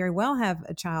you may very well have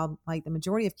a child, like the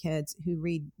majority of kids, who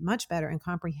read much better and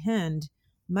comprehend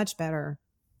much better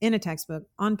in a textbook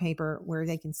on paper, where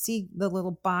they can see the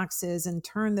little boxes and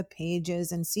turn the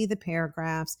pages and see the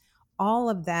paragraphs.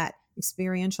 All of that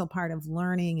experiential part of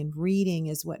learning and reading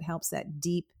is what helps that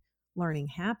deep learning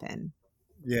happen.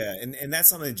 Yeah. And that's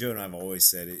something Joe and I've always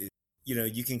said.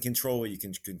 You can control what you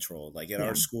can control. Like at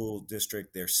our school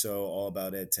district, they're so all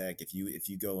about ed tech. If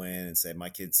you go in and say, my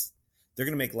kids, they're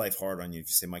going to make life hard on you if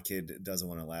you say, my kid doesn't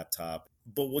want a laptop.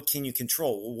 But what can you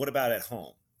control? Well, what about at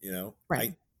home?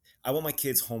 Right. I want my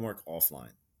kids' homework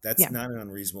offline. That's not an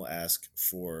unreasonable ask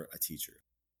for a teacher.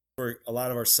 For a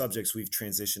lot of our subjects, we've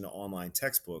transitioned to online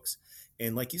textbooks.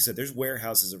 And like you said, there's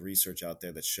warehouses of research out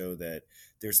there that show that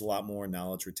there's a lot more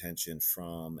knowledge retention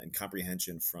from and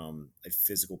comprehension from a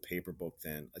physical paper book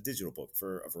than a digital book,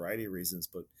 for a variety of reasons,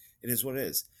 but it is what it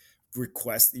is.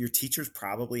 Your teachers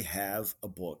probably have a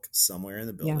book somewhere in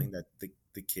the building that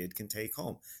the kid can take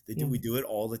home. We do it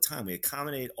all the time. We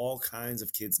accommodate all kinds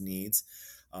of kids' needs.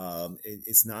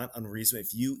 It's not unreasonable.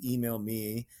 If you email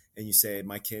me and you say,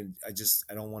 my kid,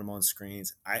 I don't want him on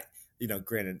screens.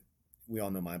 Granted, we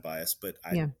all know my bias, but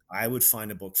I would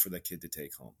find a book for the kid to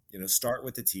take home. Start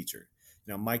with the teacher.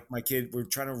 My kid, we're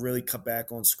trying to really cut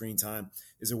back on screen time.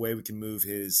 Is there a way we can move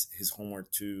his homework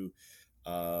to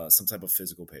some type of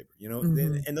physical paper?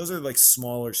 And those are like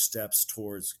smaller steps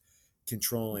towards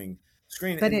controlling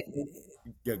screen.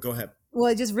 But go ahead.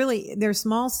 Well, it just really, they're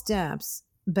small steps,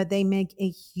 but they make a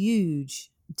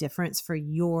huge difference for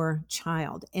your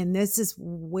child. And this is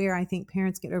where I think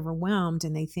parents get overwhelmed,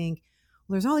 and they think,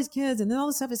 well, there's all these kids and then all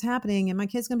this stuff is happening and my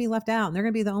kid's going to be left out and they're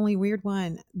going to be the only weird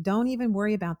one. Don't even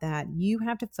worry about that. You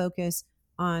have to focus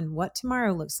on what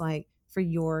tomorrow looks like for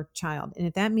your child. And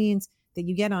if that means that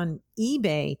you get on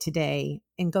eBay today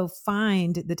and go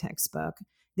find the textbook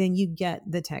then you get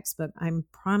the textbook. I'm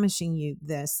promising you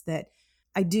this, that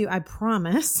I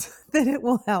promise that it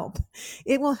will help.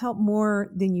 It will help more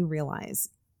than you realize.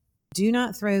 Do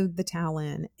not throw the towel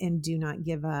in and do not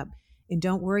give up. And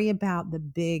don't worry about the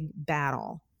big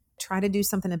battle. Try to do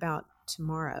something about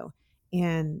tomorrow.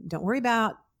 And don't worry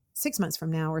about 6 months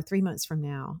from now or 3 months from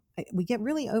now. We get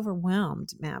really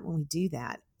overwhelmed, Matt, when we do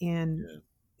that. And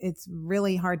it's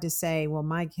really hard to say, well,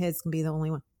 my kids can be the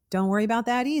only one. Don't worry about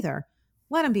that either.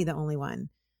 Let them be the only one.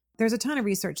 There's a ton of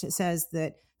research that says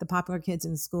that the popular kids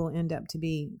in school end up to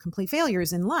be complete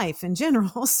failures in life in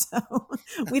general. So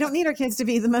we don't need our kids to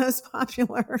be the most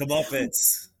popular.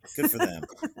 Comeuppance. Good for them.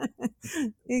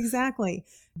 Exactly.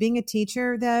 Being a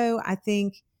teacher, though, I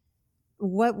think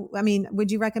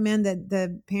would you recommend that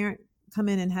the parent come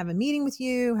in and have a meeting with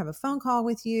you, have a phone call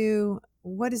with you?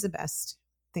 What is the best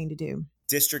thing to do?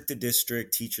 District to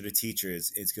district, teacher to teacher,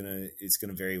 it's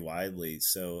gonna vary widely.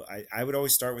 So I would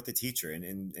always start with the teacher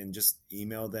and just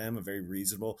email them a very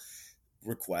reasonable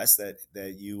request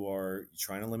that you are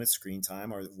trying to limit screen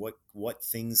time, or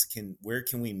where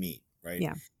can we meet, right?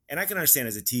 Yeah. And I can understand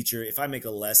as a teacher, if I make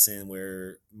a lesson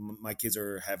where my kids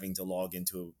are having to log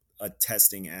into a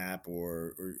testing app,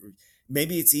 or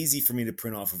maybe it's easy for me to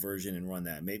print off a version and run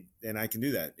that. And I can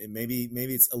do that. And maybe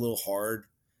it's a little hard.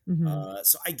 Mm-hmm.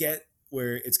 So I get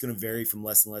where it's going to vary from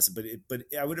lesson to lesson, but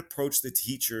I would approach the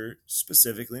teacher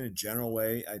specifically in a general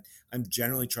way. I'm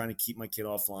generally trying to keep my kid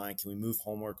offline. Can we move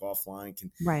homework offline?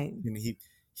 Can he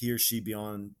or she be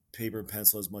on paper and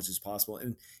pencil as much as possible?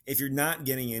 And if you're not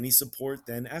getting any support,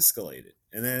 then escalate it,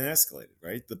 and then escalate it,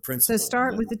 right? The principal. So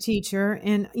start with the teacher.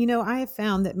 And, I have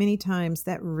found that many times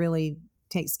that really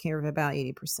takes care of about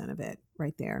 80% of it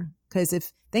right there. Because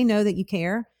if they know that you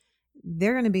care,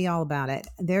 they're going to be all about it.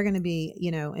 They're going to be,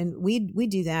 and we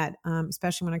do that,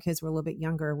 especially when our kids were a little bit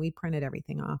younger. We printed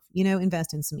everything off,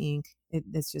 invest in some ink.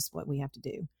 That's just what we have to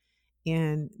do.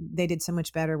 And they did so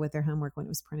much better with their homework when it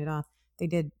was printed off. They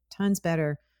did tons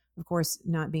better, of course,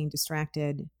 not being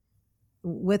distracted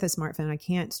with a smartphone. I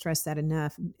can't stress that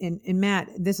enough. And Matt,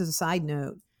 this is a side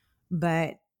note,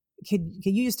 but could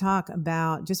you just talk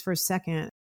about, just for a second,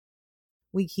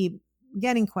 we keep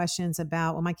getting questions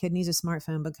about, well, my kid needs a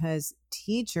smartphone because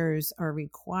teachers are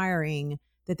requiring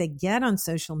that they get on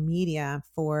social media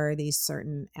for these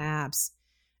certain apps.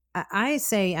 I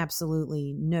say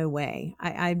absolutely no way.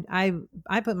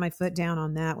 I put my foot down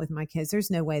on that with my kids.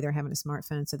 There's no way they're having a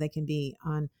smartphone so they can be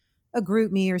on a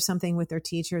group me or something with their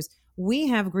teachers. We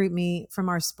have group me from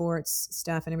our sports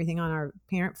stuff and everything on our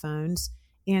parent phones,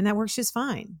 and that works just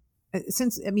fine.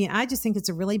 I just think it's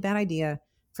a really bad idea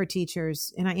for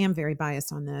teachers, and I am very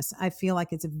biased on this. I feel like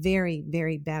it's a very,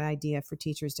 very bad idea for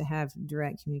teachers to have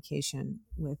direct communication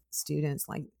with students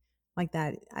like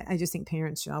that. I just think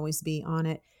parents should always be on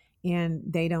it, and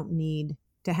they don't need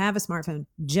to have a smartphone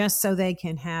just so they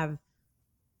can have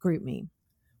group me.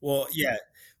 Well, yeah.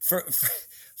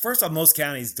 First off, most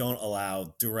counties don't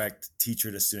allow direct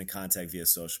teacher to student contact via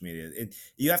social media. And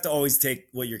you have to always take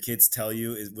what your kids tell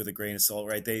you with a grain of salt,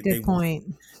 right? Good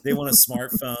point. They want a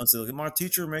smartphone. So like, my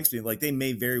teacher makes me, like, they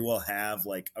may very well have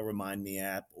like a Remind Me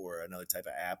app or another type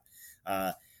of app.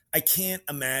 I can't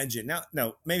imagine now.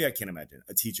 No, maybe I can't imagine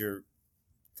a teacher.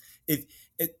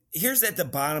 Here's at the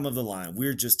bottom of the line.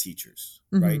 We're just teachers,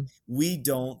 right? We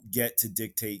don't get to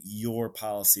dictate your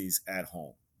policies at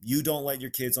home. You don't let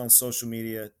your kids on social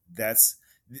media.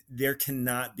 There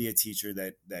cannot be a teacher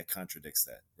that contradicts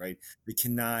that, right? They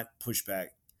cannot push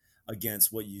back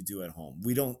against what you do at home.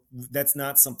 That's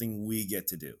not something we get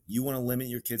to do. You want to limit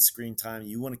your kids' screen time.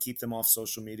 You want to keep them off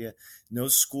social media. No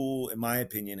school, in my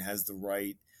opinion, has the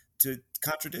right to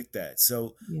contradict that.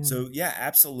 So yeah,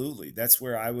 absolutely. That's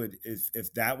where I would,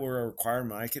 if that were a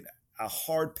requirement, I could a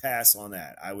hard pass on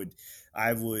that. I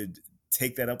would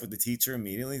take that up with the teacher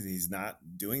immediately. He's not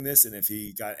doing this. And if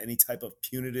he got any type of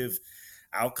punitive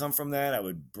outcome from that, I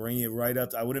would bring it right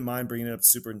up. I wouldn't mind bringing it up to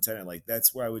superintendent. Like,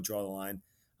 that's where I would draw the line.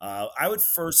 I would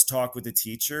first talk with the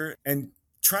teacher and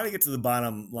try to get to the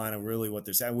bottom line of really what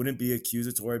they're saying. I wouldn't be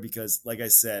accusatory because, like I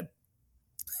said,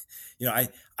 I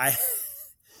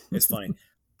it's funny.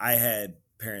 I had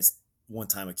parents one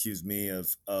time accused me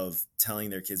of telling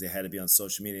their kids they had to be on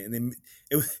social media, and then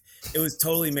it was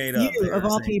totally made up. You, of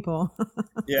all people.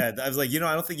 Yeah, I was like, I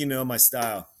don't think you know my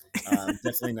style.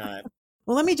 Definitely not.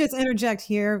 Well, let me just interject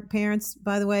here, parents.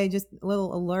 By the way, just a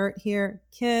little alert here: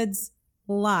 kids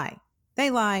lie. They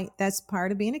lie. That's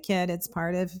part of being a kid. It's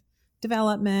part of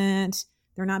development.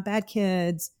 They're not bad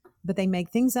kids, but they make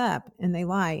things up and they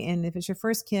lie. And if it's your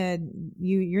first kid,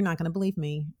 you're not going to believe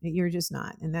me. You're just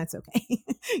not. And that's okay.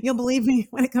 You'll believe me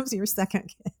when it comes to your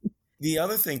second kid. The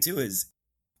other thing too is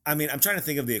I mean, I'm trying to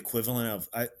think of the equivalent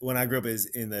of when I grew up is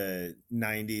in the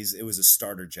 90s, it was a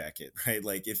starter jacket, right?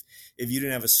 Like if you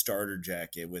didn't have a starter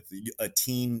jacket with a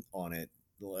team on it,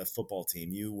 a football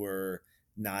team, you were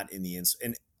not in the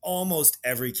and almost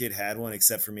every kid had one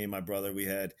except for me and my brother. We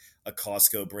had a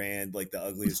Costco brand, like the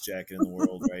ugliest jacket in the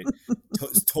world, right?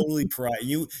 Totally pride.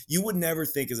 You would never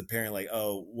think as a parent like,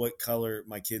 oh, what color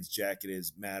my kid's jacket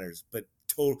is matters, but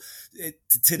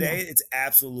today it's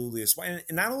absolutely a swine.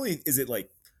 And not only is it like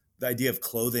the idea of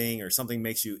clothing or something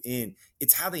makes you in,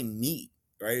 it's how they meet,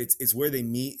 right? It's where they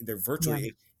meet. They're virtually.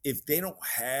 Yeah. If they don't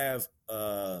have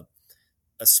a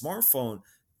smartphone,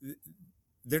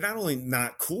 they're not only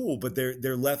not cool, but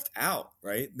they're left out,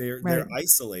 right? They're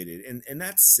isolated, and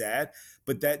that's sad.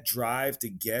 But that drive to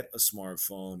get a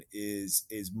smartphone is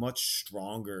much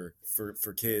stronger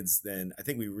for kids than I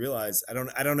think we realize. I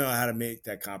don't know how to make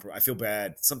that compromise. I feel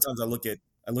bad sometimes. I look at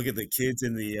the kids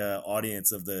in the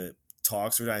audience of the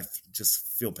talks, where I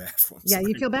just feel bad for them. Yeah,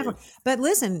 you feel bad for them. But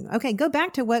listen, okay, go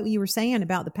back to what you were saying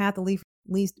about the path of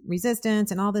least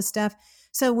resistance and all this stuff.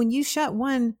 So when you shut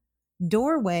one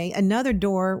doorway, another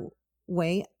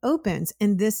doorway opens.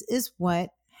 And this is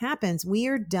what happens. We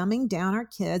are dumbing down our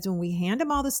kids when we hand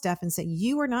them all the stuff and say,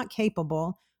 you are not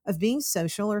capable of being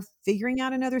social or figuring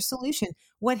out another solution.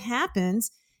 What happens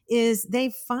is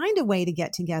they find a way to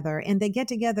get together, and they get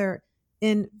together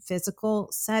in physical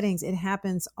settings. It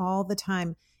happens all the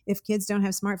time. If kids don't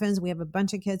have smartphones, we have a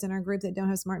bunch of kids in our group that don't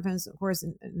have smartphones. Of course,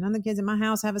 none of the kids in my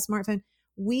house have a smartphone.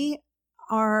 We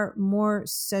are more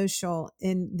social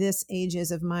in this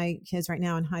ages of my kids right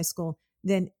now in high school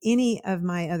than any of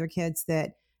my other kids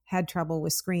that had trouble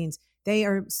with screens. They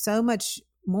are so much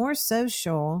more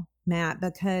social, Matt,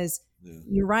 because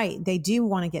you're right. They do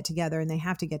want to get together, and they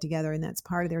have to get together, and that's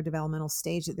part of their developmental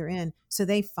stage that they're in. So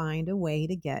they find a way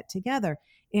to get together,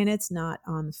 and it's not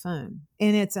on the phone,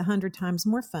 and it's 100 times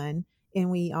more fun. And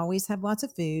we always have lots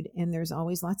of food, and there's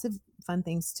always lots of fun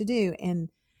things to do. And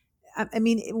I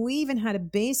mean, we even had a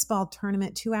baseball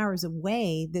tournament 2 hours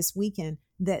away this weekend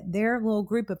that their little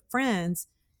group of friends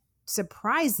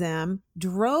surprised them,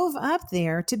 drove up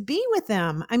there to be with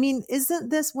them. I mean, isn't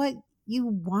this what you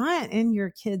want in your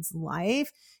kid's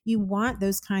life? You want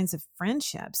those kinds of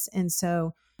friendships. And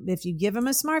so if you give them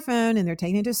a smartphone and they're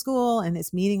taking it to school and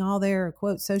it's meeting all their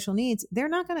quote social needs, they're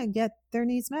not going to get their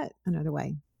needs met another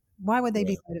way. Why would they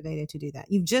be motivated to do that?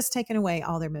 You've just taken away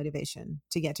all their motivation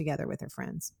to get together with their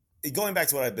friends. Going back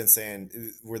to what I've been saying,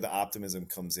 where the optimism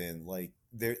comes in, like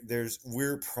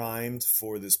we're primed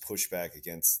for this pushback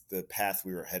against the path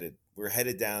we were headed. We're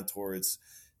headed down towards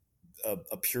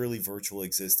a purely virtual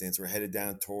existence. We're headed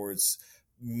down towards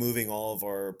moving all of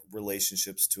our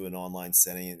relationships to an online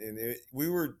setting, and we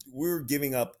were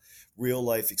giving up real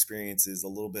life experiences a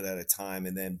little bit at a time,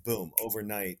 and then boom,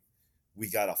 overnight, we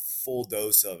got a full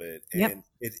dose of it, and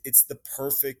it's the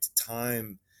perfect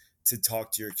time to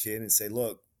talk to your kid and say,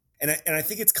 look. And I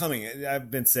think it's coming.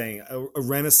 I've been saying a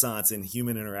renaissance in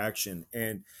human interaction,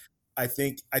 and I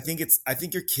think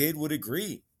your kid would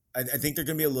agree. I think they're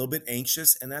going to be a little bit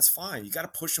anxious, and that's fine. You got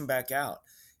to push them back out.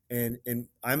 And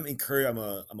I'm encouraged.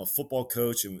 I'm a football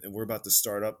coach, and we're about to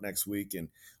start up next week, and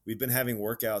we've been having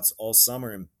workouts all summer.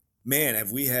 And man,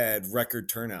 have we had record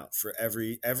turnout for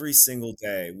every single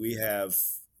day. We have,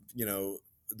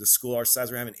 the school our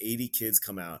size, we're having 80 kids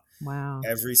come out. Wow.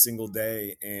 Every single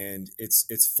day. And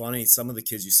it's funny. Some of the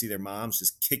kids, you see their moms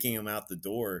just kicking them out the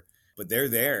door, but they're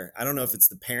there. I don't know if it's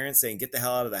the parents saying, get the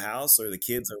hell out of the house, or the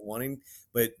kids are wanting,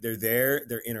 but they're there,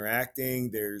 they're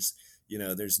interacting. There's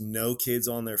no kids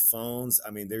on their phones.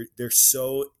 I mean,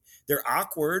 they're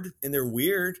awkward and they're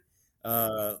weird.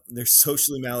 They're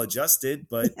socially maladjusted,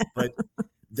 but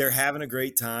they're having a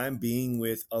great time being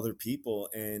with other people.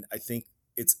 And I think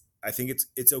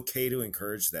it's okay to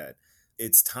encourage that.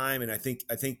 It's time. And I think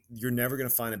you're never going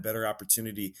to find a better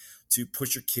opportunity to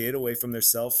push your kid away from their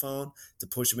cell phone, to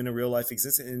push them into real life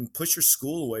existence, and push your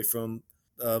school away from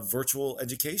virtual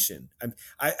education.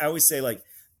 I always say, like,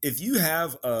 if you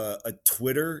have a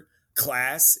Twitter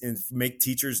class and make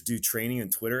teachers do training on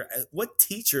Twitter, what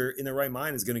teacher in their right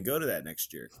mind is going to go to that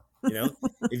next year?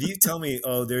 If you tell me,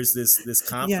 oh, there's this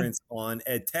conference on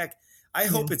ed tech, I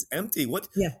hope it's empty. What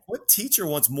teacher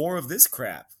wants more of this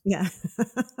crap? Yeah.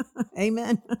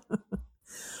 Amen.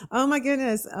 Oh my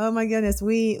goodness.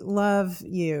 We love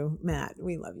you, Matt.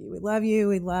 We love you. We love you.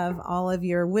 We love all of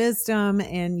your wisdom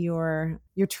and your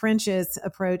trenches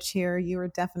approach here. You are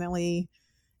definitely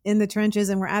in the trenches,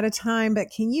 and we're out of time, but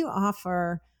can you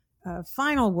offer a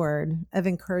final word of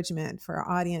encouragement for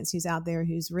our audience who's out there,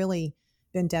 who's really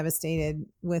been devastated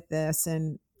with this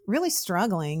and really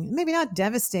struggling, maybe not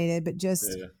devastated, but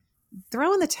just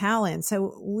throwing the towel in.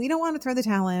 So we don't want to throw the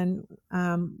towel in.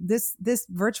 This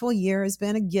virtual year has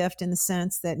been a gift in the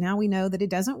sense that now we know that it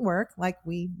doesn't work like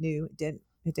we knew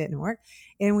it didn't work,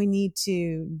 and we need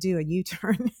to do a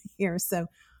U-turn here. So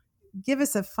give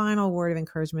us a final word of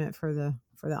encouragement for the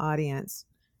audience.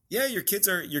 Yeah, your kids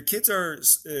are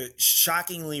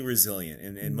shockingly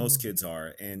resilient, and most kids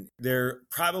are, and they're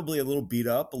probably a little beat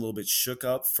up, a little bit shook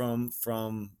up from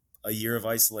a year of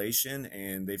isolation,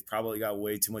 and they've probably got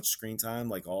way too much screen time,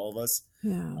 like all of us.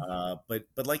 Yeah.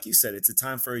 But like you said, it's a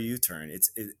time for a U-turn.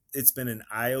 It's been an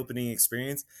eye-opening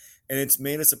experience, and it's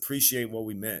made us appreciate what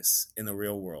we miss in the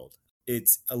real world.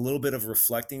 It's a little bit of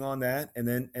reflecting on that, and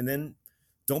then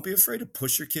don't be afraid to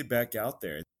push your kid back out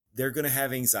there. They're going to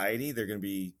have anxiety. They're going to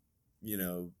be,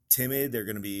 timid. They're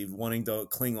going to be wanting to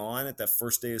cling on at that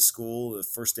first day of school, the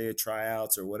first day of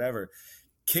tryouts or whatever.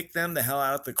 Kick them the hell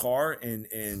out of the car and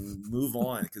move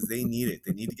on, because they need it.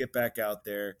 They need to get back out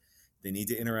there. They need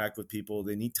to interact with people.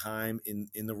 They need time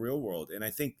in the real world. And I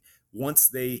think once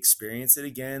they experience it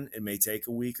again, it may take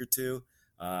a week or two.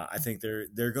 I think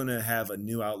they're going to have a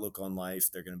new outlook on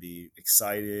life. They're going to be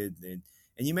excited, and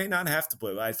you may not have to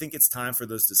put. But I think it's time for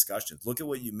those discussions. Look at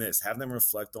what you missed. Have them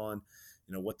reflect on,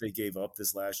 what they gave up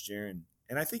this last year,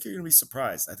 and I think you're going to be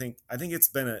surprised. I think it's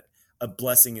been a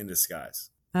blessing in disguise.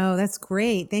 Oh, that's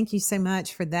great. Thank you so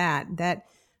much for that.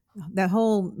 That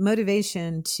whole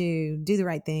motivation to do the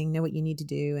right thing, know what you need to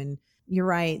do. And you're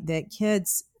right that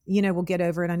kids, will get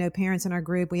over it. I know parents in our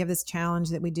group, we have this challenge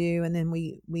that we do, and then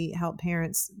we help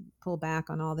parents pull back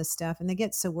on all this stuff, and they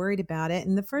get so worried about it.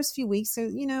 And the first few weeks,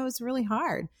 it's really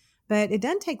hard, but it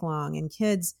doesn't take long, and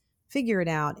kids figure it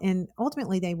out. And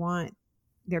ultimately they want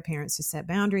their parents to set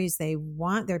boundaries. They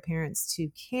want their parents to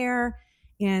care.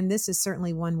 And this is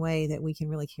certainly one way that we can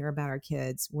really care about our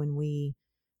kids, when we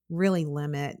really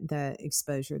limit the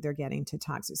exposure they're getting to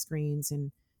toxic screens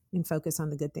and focus on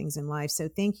the good things in life. So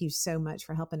thank you so much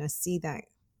for helping us see that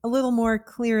a little more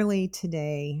clearly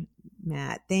today,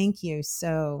 Matt. Thank you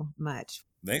so much.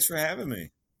 Thanks for having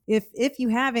me. If you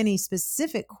have any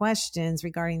specific questions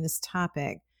regarding this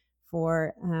topic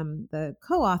for the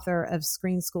co-author of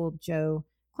Screen School, Joe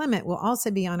Clement, will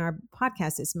also be on our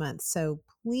podcast this month. So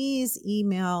please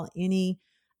email any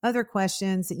other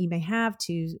questions that you may have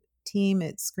to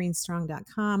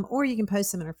team@screenstrong.com, or you can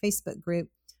post them in our Facebook group,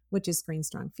 which is Screen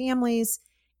Strong Families.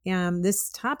 This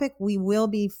topic we will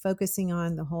be focusing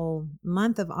on the whole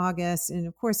month of August. And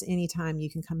of course, anytime you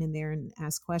can come in there and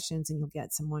ask questions, and you'll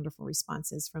get some wonderful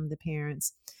responses from the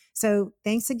parents. So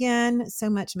thanks again so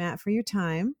much, Matt, for your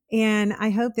time. And I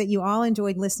hope that you all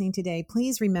enjoyed listening today.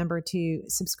 Please remember to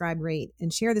subscribe, rate,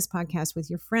 and share this podcast with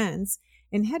your friends.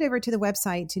 And head over to the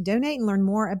website to donate and learn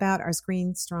more about our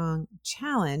Screen Strong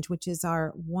Challenge, which is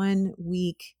our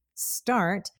 1-week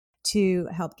start to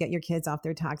help get your kids off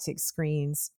their toxic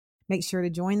screens. Make sure to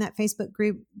join that Facebook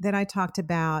group that I talked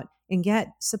about and get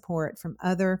support from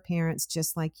other parents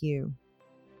just like you.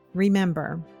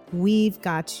 Remember, we've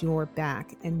got your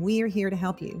back, and we are here to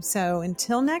help you. So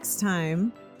until next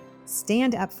time,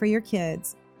 stand up for your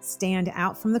kids, stand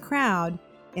out from the crowd,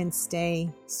 and stay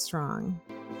strong.